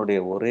குடும்பத்தினுடைய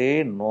ஒரே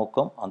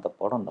நோக்கம் அந்த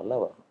படம் நல்லா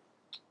வரணும்.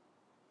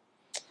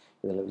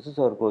 இதில் விசு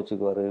சார்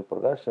கோச்சுக்குவார்,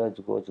 பிரகாஷ் ராஜ்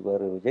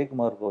கோச்சுக்குவார்,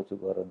 விஜயகுமார்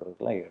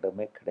கோச்சுக்குவாருன்றதுக்கெலாம்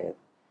இடமே கிடையாது.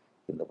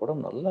 இந்த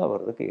படம் நல்லா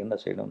வர்றதுக்கு என்ன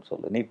செய்யணும்னு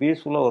சொல்லு. நீ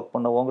பீஸ்ஃபுல்லாக ஒர்க்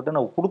பண்ண, உங்ககிட்ட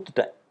நான்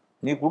கொடுத்துட்டேன்,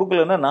 நீ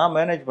கொடுக்கலன்னா நான்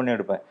மேனேஜ் பண்ணி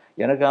எடுப்பேன்.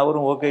 எனக்கு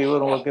அவரும் ஓகே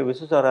இவரும் ஓகே.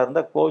 விசு சாராக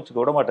இருந்தால்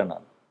கோச்சுக்கு விட மாட்டேன்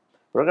நான்.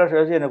 பிரகாஷ்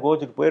ராஜ் என்னை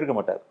கோச்சுக்கு போயிருக்க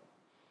மாட்டார்.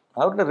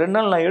 அவர்கிட்ட 2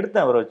 நாள் நான்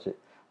எடுத்தேன் அவரை வச்சு.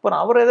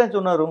 அப்புறம் அவரே தான்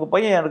சொன்னார், உங்கள்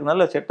பையன் எனக்கு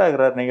நல்லா செட்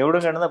ஆகுறாரு, நீங்கள்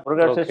விடுங்கன்னு தான்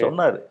பிரகாஷே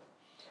சொன்னார்.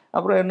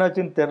 அப்புறம்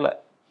என்னாச்சுன்னு தெரில.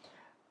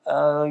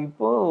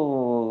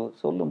 இப்போது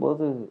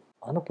சொல்லும்போது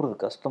அனுப்புறது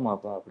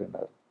கஷ்டமாப்பா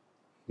அப்படின்னாரு.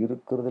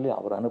 இருக்கிறதுலே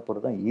அவர்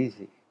அனுப்புறது தான்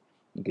ஈஸி,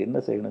 இங்கே என்ன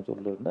செய்யணும்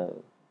சொல்லுன்னா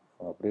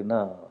அப்படின்னா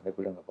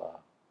அனுப்பிடுங்கப்பா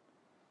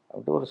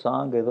அப்படின்ட்டு ஒரு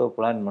சாங் ஏதோ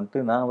பிளான் பண்ணிட்டு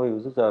நான் போய்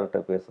விசு சார்கிட்ட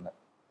பேசினேன்.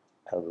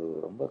 அது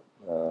ரொம்ப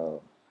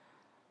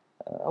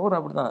அவரும்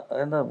அப்படி தான்,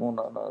 என்ன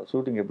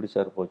ஷூட்டிங் எப்படி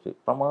சார் போச்சு,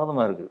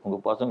 பிரமாதமாக இருக்குது,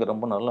 உங்கள் பசங்க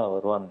ரொம்ப நல்லா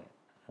வருவானுங்க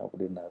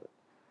அப்படின்னாரு.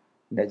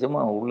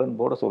 நிஜமாக உள்ளன்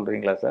போட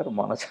சொல்கிறீங்களா சார்,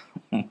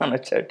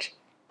 மனசாட்சி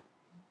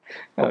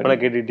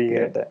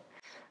கேட்டேன்.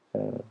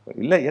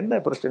 இல்லை என்ன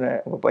பிரச்சனை,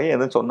 உங்கள் பையன்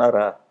எதுவும்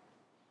சொன்னாரா?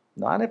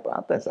 நானே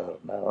பார்த்தேன் சார்,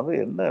 நான் வந்து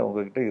என்ன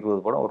உங்ககிட்ட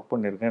 20 படம் ஒர்க்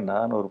பண்ணியிருக்கேன்,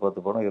 நான் ஒரு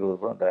 10 படம் 20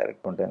 படம்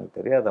டைரக்ட் பண்ணிட்டேன், எனக்கு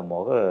தெரியாத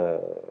முக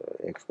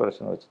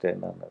எக்ஸ்பிரஷன்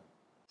வச்சுட்டேன் நான்.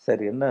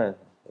 சரி என்ன?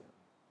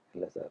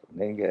 இல்லை சார்,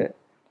 நீங்கள்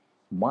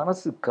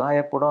மனசு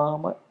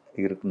காயப்படாமல்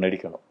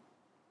நடிக்கணும்.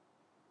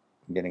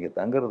 இங்கே நீங்கள்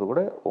தங்குறது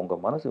கூட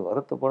உங்கள் மனசு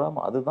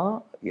வருத்தப்படாமல், அதுதான்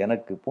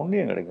எனக்கு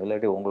புண்ணியம் கிடைக்கும்.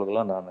 இல்லாட்டி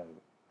உங்களுக்கெல்லாம் நான்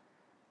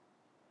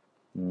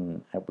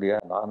அப்படியா,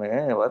 நான்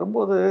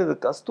வரும்போது இது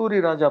கஸ்தூரி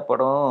ராஜா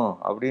படம்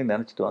அப்படின்னு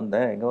நினச்சிட்டு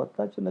வந்தேன், இங்கே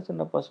பார்த்தா சின்ன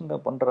சின்ன பசங்க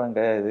பண்ணுறாங்க,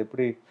 இது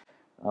எப்படி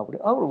அப்படி.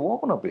 அவர்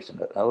ஓப்பனாக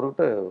பேசுனார்.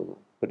 அவர்கிட்ட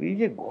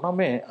பெரிய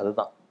குணமே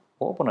அதுதான்,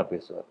 ஓப்பனாக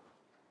பேசுவார்.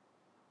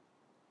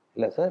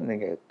 இல்லை சார்,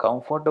 நீங்கள்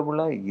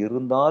கம்ஃபர்டபுளாக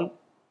இருந்தால்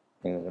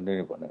நீங்கள்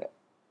கண்டினியூ பண்ணுங்கள்,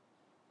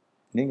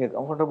 நீங்கள்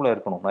கம்ஃபர்டபுளாக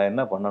இருக்கணும், நான்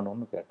என்ன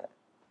பண்ணணும்னு கேட்டேன்.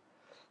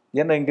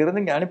 என்னை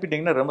இங்கேருந்து இங்கே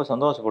அனுப்பிட்டீங்கன்னா ரொம்ப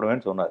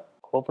சந்தோஷப்படுவேன்னு சொன்னார்.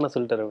 ஓப்பனாக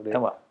சொல்லிட்டார். அப்படி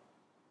ஆமாம்,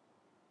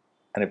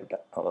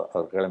 அனுப்பிட்டேன்.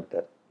 அவர்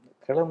கிளம்பிட்டார்.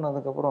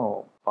 கிளம்புனதுக்கப்புறம்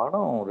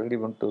படம் ரெடி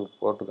பண்ணிட்டு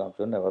போட்டு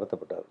காமிச்சோன்னு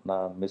வருத்தப்பட்டார்.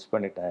 நான் மிஸ்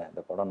பண்ணிட்டேன்,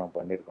 இந்த படம் நான்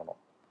பண்ணியிருக்கணும்.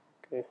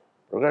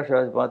 பிரகாஷ்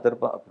ராஜ்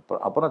பார்த்துருப்பான்.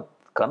 அப்புறம்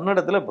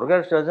கன்னடத்தில்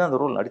பிரகாஷ் ராஜ் அந்த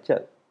ரோல்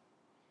நடித்தார்.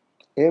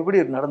 எப்படி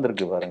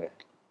நடந்திருக்கு பாருங்க.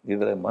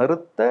 இதில்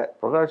மறுத்த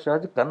பிரகாஷ்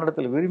ராஜ்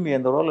கன்னடத்தில் விரும்பி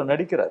அந்த ரோலில்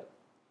நடிக்கிறார்.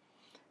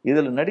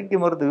 இதில் நடிக்க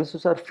மறுத்து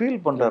விசு சார்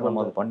ஃபீல் பண்ணுறாரு,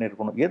 நம்ம அதை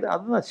பண்ணியிருக்கணும்.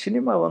 அதுதான்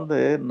சினிமா வந்து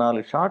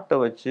 4 ஷாட்டை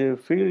வச்சு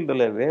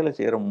ஃபீல்டில் வேலை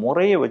செய்கிற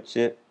முறையை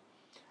வச்சு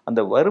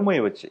அந்த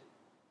வறுமையை வச்சு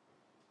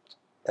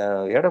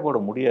எடை போட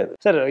முடியாது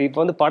சார். இப்போ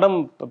வந்து படம்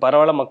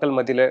பரவாயில்ல மக்கள்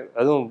மத்தியில்,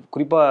 அதுவும்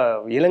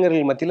குறிப்பாக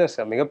இளைஞர்கள்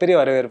மத்தியில் மிகப்பெரிய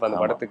வரவேற்பு அந்த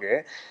படத்துக்கு.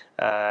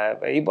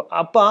 இப்போ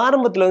அப்போ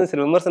ஆரம்பத்தில் வந்து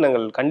சில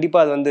விமர்சனங்கள்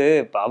கண்டிப்பாக அது வந்து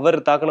இப்போ அவர்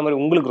தாக்குன மாதிரி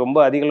உங்களுக்கு ரொம்ப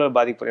அதிக அளவில்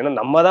பாதிப்பு. ஏன்னா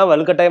நம்ம தான்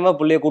வலுக்கட்டாயமாக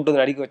பிள்ளைய கூட்டு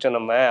வந்து நடிக்க வச்சோம்,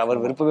 நம்ம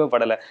அவர் விருப்பமே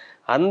படலை.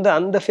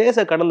 அந்த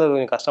ஃபேஸை கடந்தது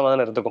கொஞ்சம் கஷ்டமாக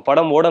தானே இருந்திருக்கும்.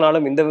 படம்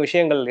ஓடனாலும் இந்த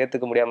விஷயங்கள்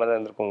ஏற்றுக்க முடியாமல் தான்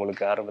இருந்திருக்கும்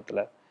உங்களுக்கு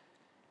ஆரம்பத்தில்.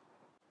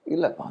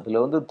 இல்லை,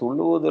 அதில் வந்து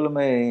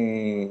துள்ளுவதுலமை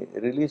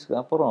ரிலீஸ்க்கு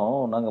அப்புறம்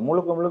நாங்கள்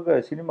முழுக்க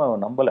சினிமாவை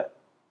நம்பலை.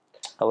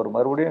 அவர்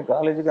மறுபடியும்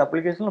காலேஜுக்கு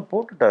அப்ளிகேஷன்லாம்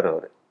போட்டுட்டார்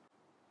அவர்.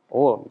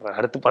 ஓ,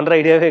 அடுத்து பண்ணுற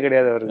ஐடியாவே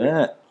கிடையாது அவருக்கு.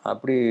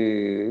 அப்படி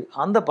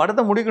அந்த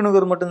படத்தை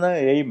முடிக்கணுங்கிறது மட்டும்தான்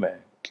எய்மை.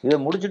 இதை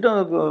முடிச்சுட்டு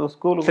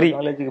ஸ்கூலுக்கு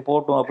காலேஜுக்கு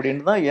போட்டோம்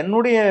அப்படின்னு தான்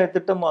என்னுடைய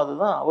திட்டமும்,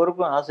 அதுதான்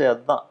அவருக்கும் ஆசை.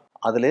 அதுதான்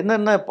அதில்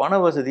என்னென்ன பண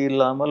வசதி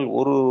இல்லாமல்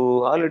ஒரு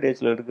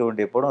ஹாலிடேஸில் எடுக்க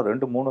வேண்டிய படம்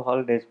 2-3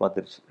 ஹாலிடேஸ்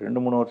பார்த்துருச்சு.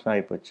 2-3 வருஷம்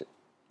ஆகிப்போச்சு.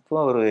 இப்போ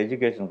அவர்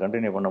எஜுகேஷன்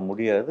கண்டினியூ பண்ண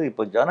முடியாது.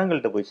 இப்போ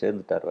ஜனங்கள்கிட்ட போய்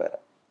சேர்ந்துட்டார் வேற.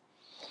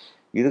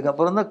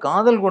 இதுக்கப்புறம் தான்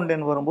காதல்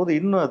கொண்டேன் வரும்போது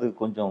இன்னும் அது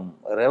கொஞ்சம்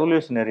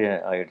ரெவல்யூஷனரி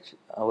ஆயிடுச்சு.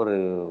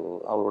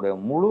 அவருடைய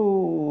முழு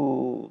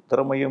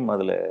திறமையும்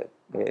அதில்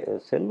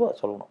செல்வா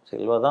சொல்லணும்.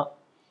 செல்வா தான்.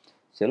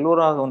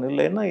 செல்வராகவன்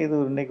இல்லைன்னா இது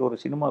இன்னைக்கு ஒரு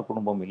சினிமா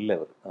குடும்பம் இல்லை.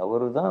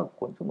 அவர் தான்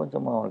கொஞ்சம்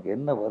கொஞ்சமாக அவனுக்கு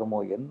என்ன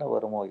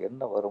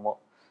வருமோ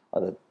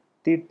அதை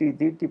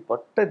தீட்டி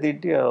பட்டை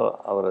தீட்டி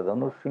அவரை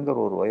தனுஷுங்கிற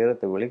ஒரு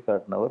வைரத்தை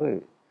வெளிக்காட்டினவர்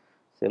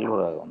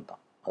செல்வராகவன்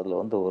தான்.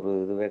 அதில் ஒரு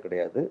இதுவே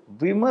கிடையாது.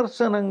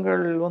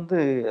 விமர்சனங்கள்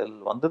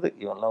வந்தது,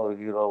 இவன்லாம் ஒரு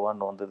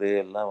ஹீரோவான்னு வந்தது,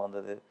 எல்லாம்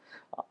வந்தது.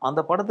 அந்த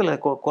படத்தில்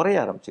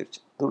குறைய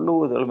ஆரம்பிச்சிருச்சு.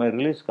 துள்ளுவது இளமை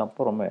ரிலீஸ்க்கு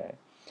அப்புறமே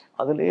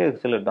அதுலேயே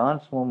சில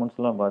டான்ஸ்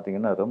மூமெண்ட்ஸ்லாம்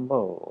பார்த்தீங்கன்னா ரொம்ப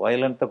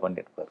வயலண்ட்டாக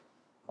பண்ணியிருப்பார்.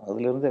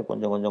 அதுலேருந்தே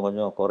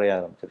கொஞ்சம் குறைய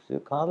ஆரம்பிச்சிருச்சு.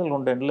 காதல்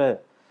கொண்டேனில்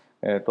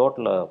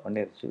டோட்டலாக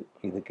பண்ணிருச்சு.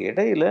 இதுக்கு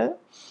இடையில்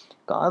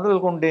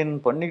காதல் கொண்டேன்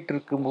பண்ணிகிட்டு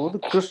இருக்கும்போது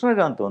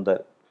கிருஷ்ணகாந்த்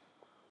வந்தார்.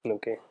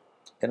 ஓகே.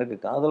 எனக்கு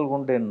காதல்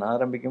கொண்டேன்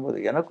ஆரம்பிக்கும்போது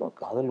எனக்கும்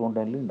காதல்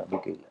கொண்டேன்லையும்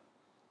நம்பிக்கை இல்லை.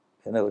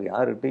 ஏன்னா அவர்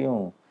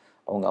யார்கிட்டையும்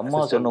அவங்க அம்மா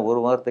சொன்ன ஒரு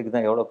வார்த்தைக்கு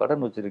தான் எவ்வளோ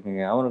கடன்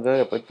வச்சுருக்கீங்க,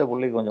 அவனுக்காக பெற்ற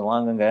பிள்ளைக்கு கொஞ்சம்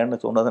வாங்குங்கன்னு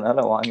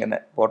சொன்னதுனால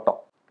வாங்கினேன்,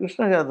 போட்டோம்.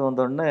 கிருஷ்ணகாந்த்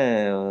வந்தோடனே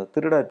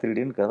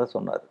திருடின்னு கதை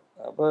சொன்னார்.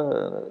 அப்போ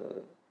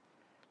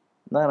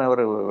நான்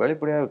அவரை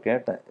வெளிப்படையாக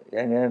கேட்டேன்,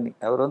 ஏங்க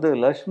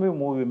அவர் லக்ஷ்மி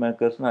மூவி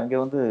மேக்கர்ஸ்னு அங்கே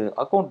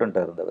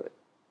அக்கௌண்டண்ட்டாக இருந்தவர்.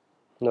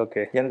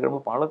 ஓகே. எனக்கு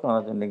ரொம்ப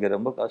பழக்கம். நீங்கள்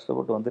ரொம்ப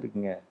கஷ்டப்பட்டு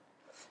வந்திருக்கீங்க,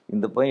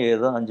 இந்த பையன்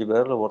ஏதோ 5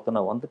 பேரில்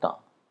ஒருத்தனை வந்துட்டான்,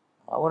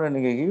 அவனை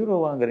நீங்கள் ஹீரோ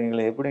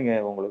வாங்குறீங்களே, எப்படிங்க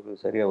உங்களுக்கு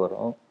சரியாக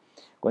வரும்,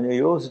 கொஞ்சம்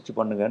யோசிச்சு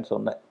பண்ணுங்கன்னு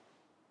சொன்னேன்.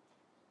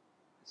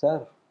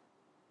 சார்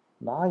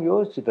நான்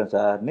யோசிச்சுட்டேன்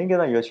சார்,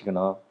 நீங்கள் தான்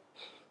யோசிக்கணும்,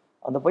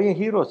 அந்த பையன்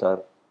ஹீரோ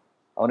சார்,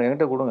 அவனை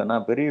என்கிட்ட கொடுங்க,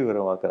 நான் பெரிய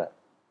ஹீரோ வாக்குறேன்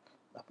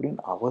அப்படின்னு.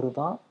 அவர்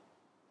தான்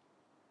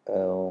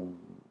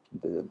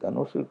இந்த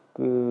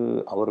தனுஷுக்கு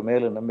அவர்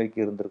மேலே நம்பிக்கை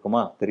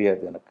இருந்திருக்குமா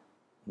தெரியாது எனக்கு.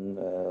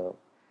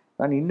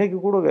 நான் இன்னைக்கு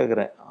கூட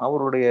கேட்குறேன்,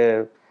 அவருடைய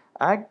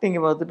ஆக்டிங்கை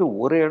பார்த்துட்டு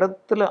ஒரு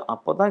இடத்துல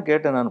அப்போ தான்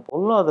கேட்டேன் நான்,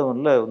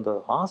 பொல்லாதவன்ல இந்த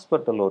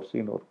ஹாஸ்பிட்டலில் ஒரு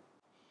சீன் வரும்,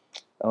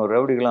 அவர்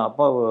ரவுடிகளாம்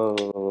அப்பா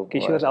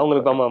கிஷோர்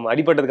அவங்களுக்கு ஆமாம்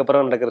அடிப்பட்டதுக்கு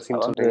அப்புறம் நடக்கிற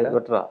சீன்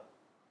வெட்டுறா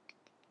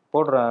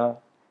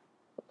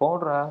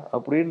போடுறா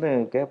அப்படின்னு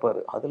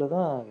கேட்பாரு. அதில்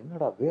தான்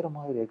என்னடா வேறு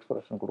மாதிரி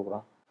எக்ஸ்பிரஷன்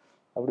கொடுக்குறான்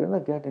அப்படின்னு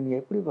தான் கேட்டேன். நீ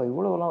எப்படிப்பா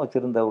இவ்வளோலாம்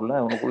வச்சுருந்த உள்ள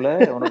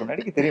உனக்கு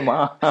நடிக்க தெரியுமா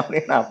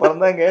அப்படின்னு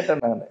அப்புறம் தான்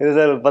கேட்டேன் நான். இது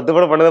சார் 10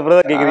 படம் பண்ணது அப்புறம்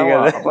தான் கேட்குறீங்க.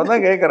 அப்போ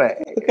தான் கேட்குறேன்.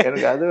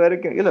 எனக்கு அது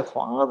வரைக்கும் இல்லை.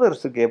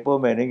 ஃபாதர்ஸுக்கு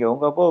எப்போவுமே நீங்கள்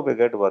உங்கள் அப்பாவை போய்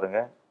கேட்டு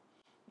பாருங்கள்,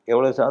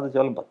 எவ்வளோ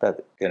சாதிச்சாலும்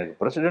பத்தாது. எனக்கு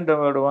பிரசிடென்ட்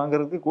அவார்டு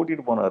வாங்குறதுக்கு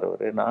கூட்டிகிட்டு போனார்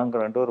அவர்.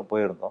 நாங்கள் 2 பேரும்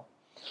போயிருந்தோம்.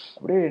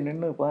 அப்படியே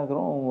நின்று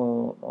பார்க்குறோம்,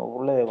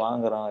 உள்ளே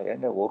வாங்குறான்.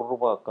 ஏங்க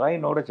 ₹1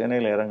 காயினோட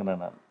சென்னையில்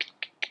இறங்கினேன் நான்.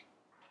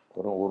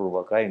 ஒரு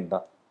 ₹1 காயின்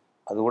தான்.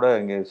 அது கூட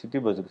இங்கே சிட்டி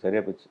பஸ்ஸுக்கு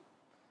சரியாக போச்சு.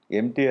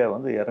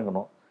 எம்டியாக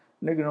இறங்கணும்.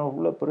 இன்றைக்கி நம்ம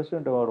ஃபுல்லாக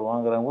பிரசிடென்ட் அவார்டு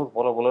வாங்குறாங்க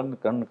போது போலன்னு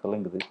கண்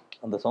கலங்குது.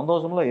 அந்த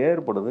சந்தோஷமெல்லாம்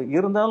ஏற்படுது.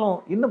 இருந்தாலும்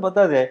இன்னும்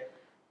பத்தாதே,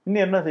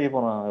 இன்னும் என்ன செய்ய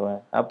போகிறான் அவன்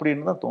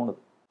அப்படின்னு தான் தோணுது.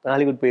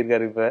 ஹாலிவுட்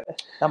போயிருக்காரு இப்போ.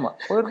 ஆமாம்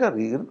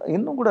போயிருக்காரு.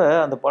 இன்னும் கூட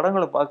அந்த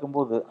படங்களை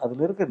பார்க்கும்போது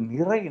அதில் இருக்கிற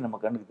நிறை நம்ம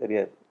கண்ணுக்கு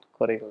தெரியாது,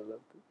 குறைகள்.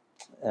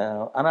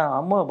 ஆனால்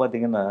அம்மா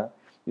பார்த்தீங்கன்னா,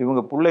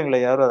 இவங்க பிள்ளைங்களை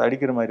யாரும் அதை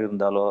அடிக்கிற மாதிரி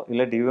இருந்தாலோ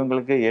இல்லாட்டி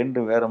இவங்களுக்கே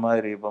எண்டு வேறு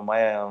மாதிரி, இப்போ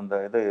அந்த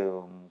இது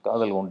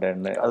காதல்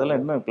கொண்டேன்னு அதெல்லாம்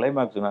இன்னும்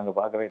கிளைமேக்ஸ் நாங்கள்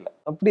பார்க்கவே இல்லை.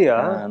 அப்படியா?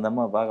 அந்த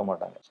அம்மா பார்க்க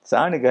மாட்டாங்க.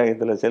 சாணி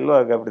காயத்தில்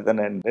செல்வாக்கு அப்படி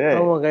தானேன்ட்டு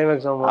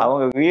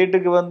அவங்க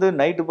வீட்டுக்கு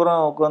நைட்டு பூரா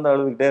உட்காந்து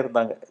அழுதுகிட்டே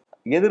இருந்தாங்க.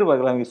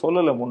 எதிர்பார்க்கலாம், அவங்க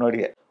சொல்லலை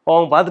முன்னாடியே.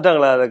 அவங்க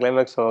பார்த்துட்டாங்களா அந்த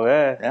கிளைமேக்ஸ்? அவங்க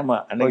ஆமா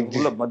அன்னைக்கு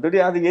ஃபுல்லாக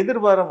மறுபடியும் அது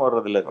எதிர்பாரம்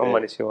வர்றதில்ல.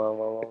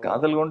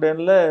 காதல்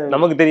கொண்டேன்ல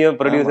நமக்கு தெரியும்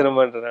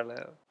ப்ரொடியூசர்ன்றனால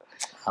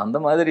அந்த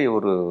மாதிரி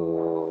ஒரு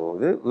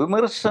இது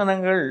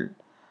விமர்சனங்கள்.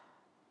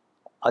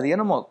 அது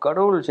என்னமோ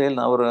கடவுள் செயல்.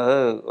 அவர்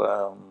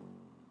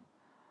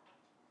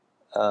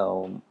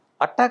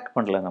அட்டாக்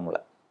பண்ணல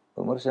நம்மளை.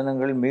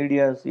 விமர்சனங்கள்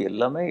மீடியாஸ்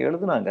எல்லாமே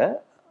எழுதுனாங்க.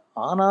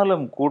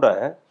 ஆனாலும் கூட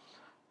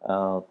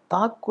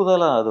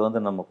தாக்குதலாக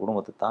அது நம்ம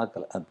குடும்பத்தை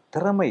தாக்கலை. அந்த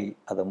திறமை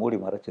அதை மூடி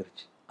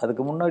மறைச்சிருச்சு.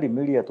 அதுக்கு முன்னாடி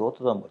மீடியா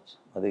தோற்று தான் போச்சு,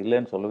 அது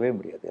இல்லைன்னு சொல்லவே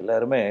முடியாது.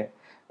 எல்லாருமே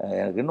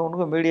எனக்கு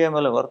இன்னொன்று மீடியா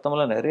மேலே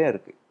வருத்தமெல்லாம் நிறையா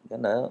இருக்குது.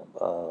 ஏன்னா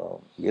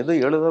எது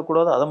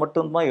எழுதக்கூடாதோ அதை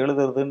மட்டும்தான்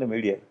எழுதுறதுன்னு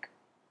மீடியா இருக்குது.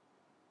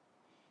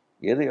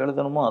 எது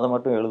எழுதணுமோ அதை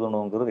மட்டும்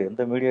எழுதணுங்கிறது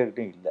எந்த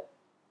மீடியாக்கிட்டையும் இல்லை.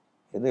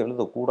 எது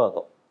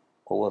எழுதக்கூடாதோ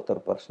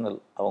ஒவ்வொருத்தர் பர்சனல்,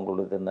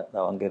 அவங்களோடது என்ன,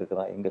 நான் அங்கே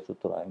இருக்கிறான், இங்கே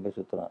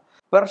சுற்றுறான்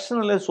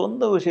பர்சனலு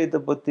சொந்த விஷயத்தை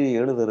பற்றி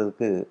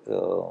எழுதுறதுக்கு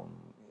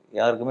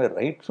யாருக்குமே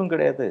ரைட்ஸும்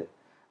கிடையாது.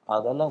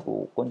 அதெல்லாம்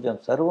கொஞ்சம்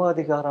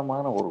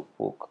சர்வாதிகாரமான ஒரு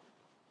போக்கு.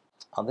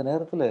 அந்த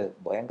நேரத்தில்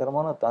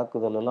பயங்கரமான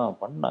தாக்குதலெல்லாம்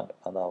பண்ணாங்க.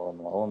 அது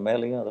அவன்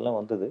மேலேயும் அதெல்லாம்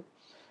வந்தது.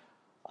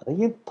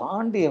 அதையும்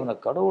தாண்டி அவனை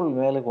கடவுள்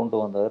மேலே கொண்டு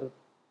வந்தார்.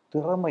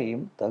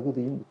 திறமையும்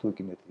தகுதியும்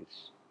தூக்கி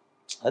நிறுத்திடுச்சு.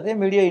 அதே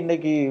மீடியா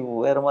இன்னைக்கு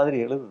வேறு மாதிரி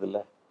எழுதுதில்ல.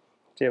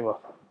 சரிவா,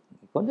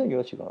 கொஞ்சம்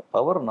யோசிக்கணும்.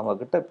 பவர்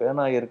நம்மக்கிட்ட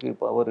பேனா இருக்குது,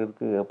 பவர்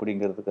இருக்குது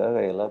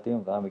அப்படிங்கிறதுக்காக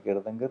எல்லாத்தையும்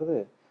காமிக்கிறதுங்கிறது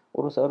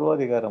ஒரு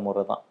சர்வாதிகார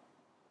முறை தான்.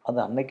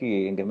 அது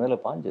அன்னைக்கு எங்கள் மேலே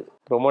பாஞ்சது.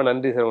 ரொம்ப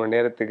நன்றி சார் உங்கள்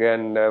நேரத்துக்கு.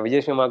 அண்ட்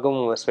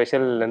விஜயசிமாக்கும்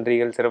ஸ்பெஷல்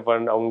நன்றிகள்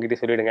சிறப்பான அவங்ககிட்ட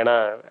சொல்லிவிடுங்க.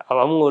 ஏன்னா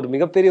அவங்க ஒரு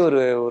மிகப்பெரிய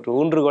ஒரு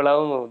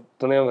ஊன்றுகோலாகவும்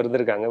துணையாகவும்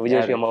இருந்திருக்காங்க.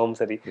 விஜயசிமாவும்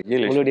சரி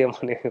உங்களுடைய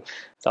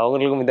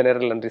அவங்களுக்கும் இந்த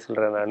நேரத்தில் நன்றி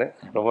சொல்கிறேன் நான்.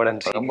 ரொம்ப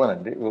நன்றி. ரொம்ப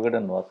நன்றி.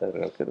 விகடன்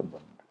வாசகர்களுக்கு ரொம்ப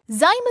நன்றி.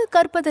 XIME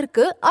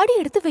கற்பதற்கு அடி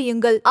எடுத்து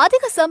வையுங்கள்.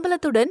 அதிக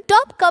சம்பளத்துடன்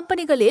டாப்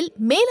கம்பெனிகளில்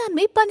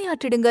மேலாண்மை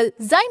பணியாற்றிடுங்கள்.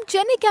 XIME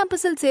சென்னை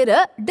கேம்பஸில்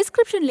சேர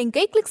டிஸ்கிரிப்ஷன்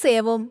லிங்கை கிளிக்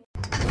செய்யவும்.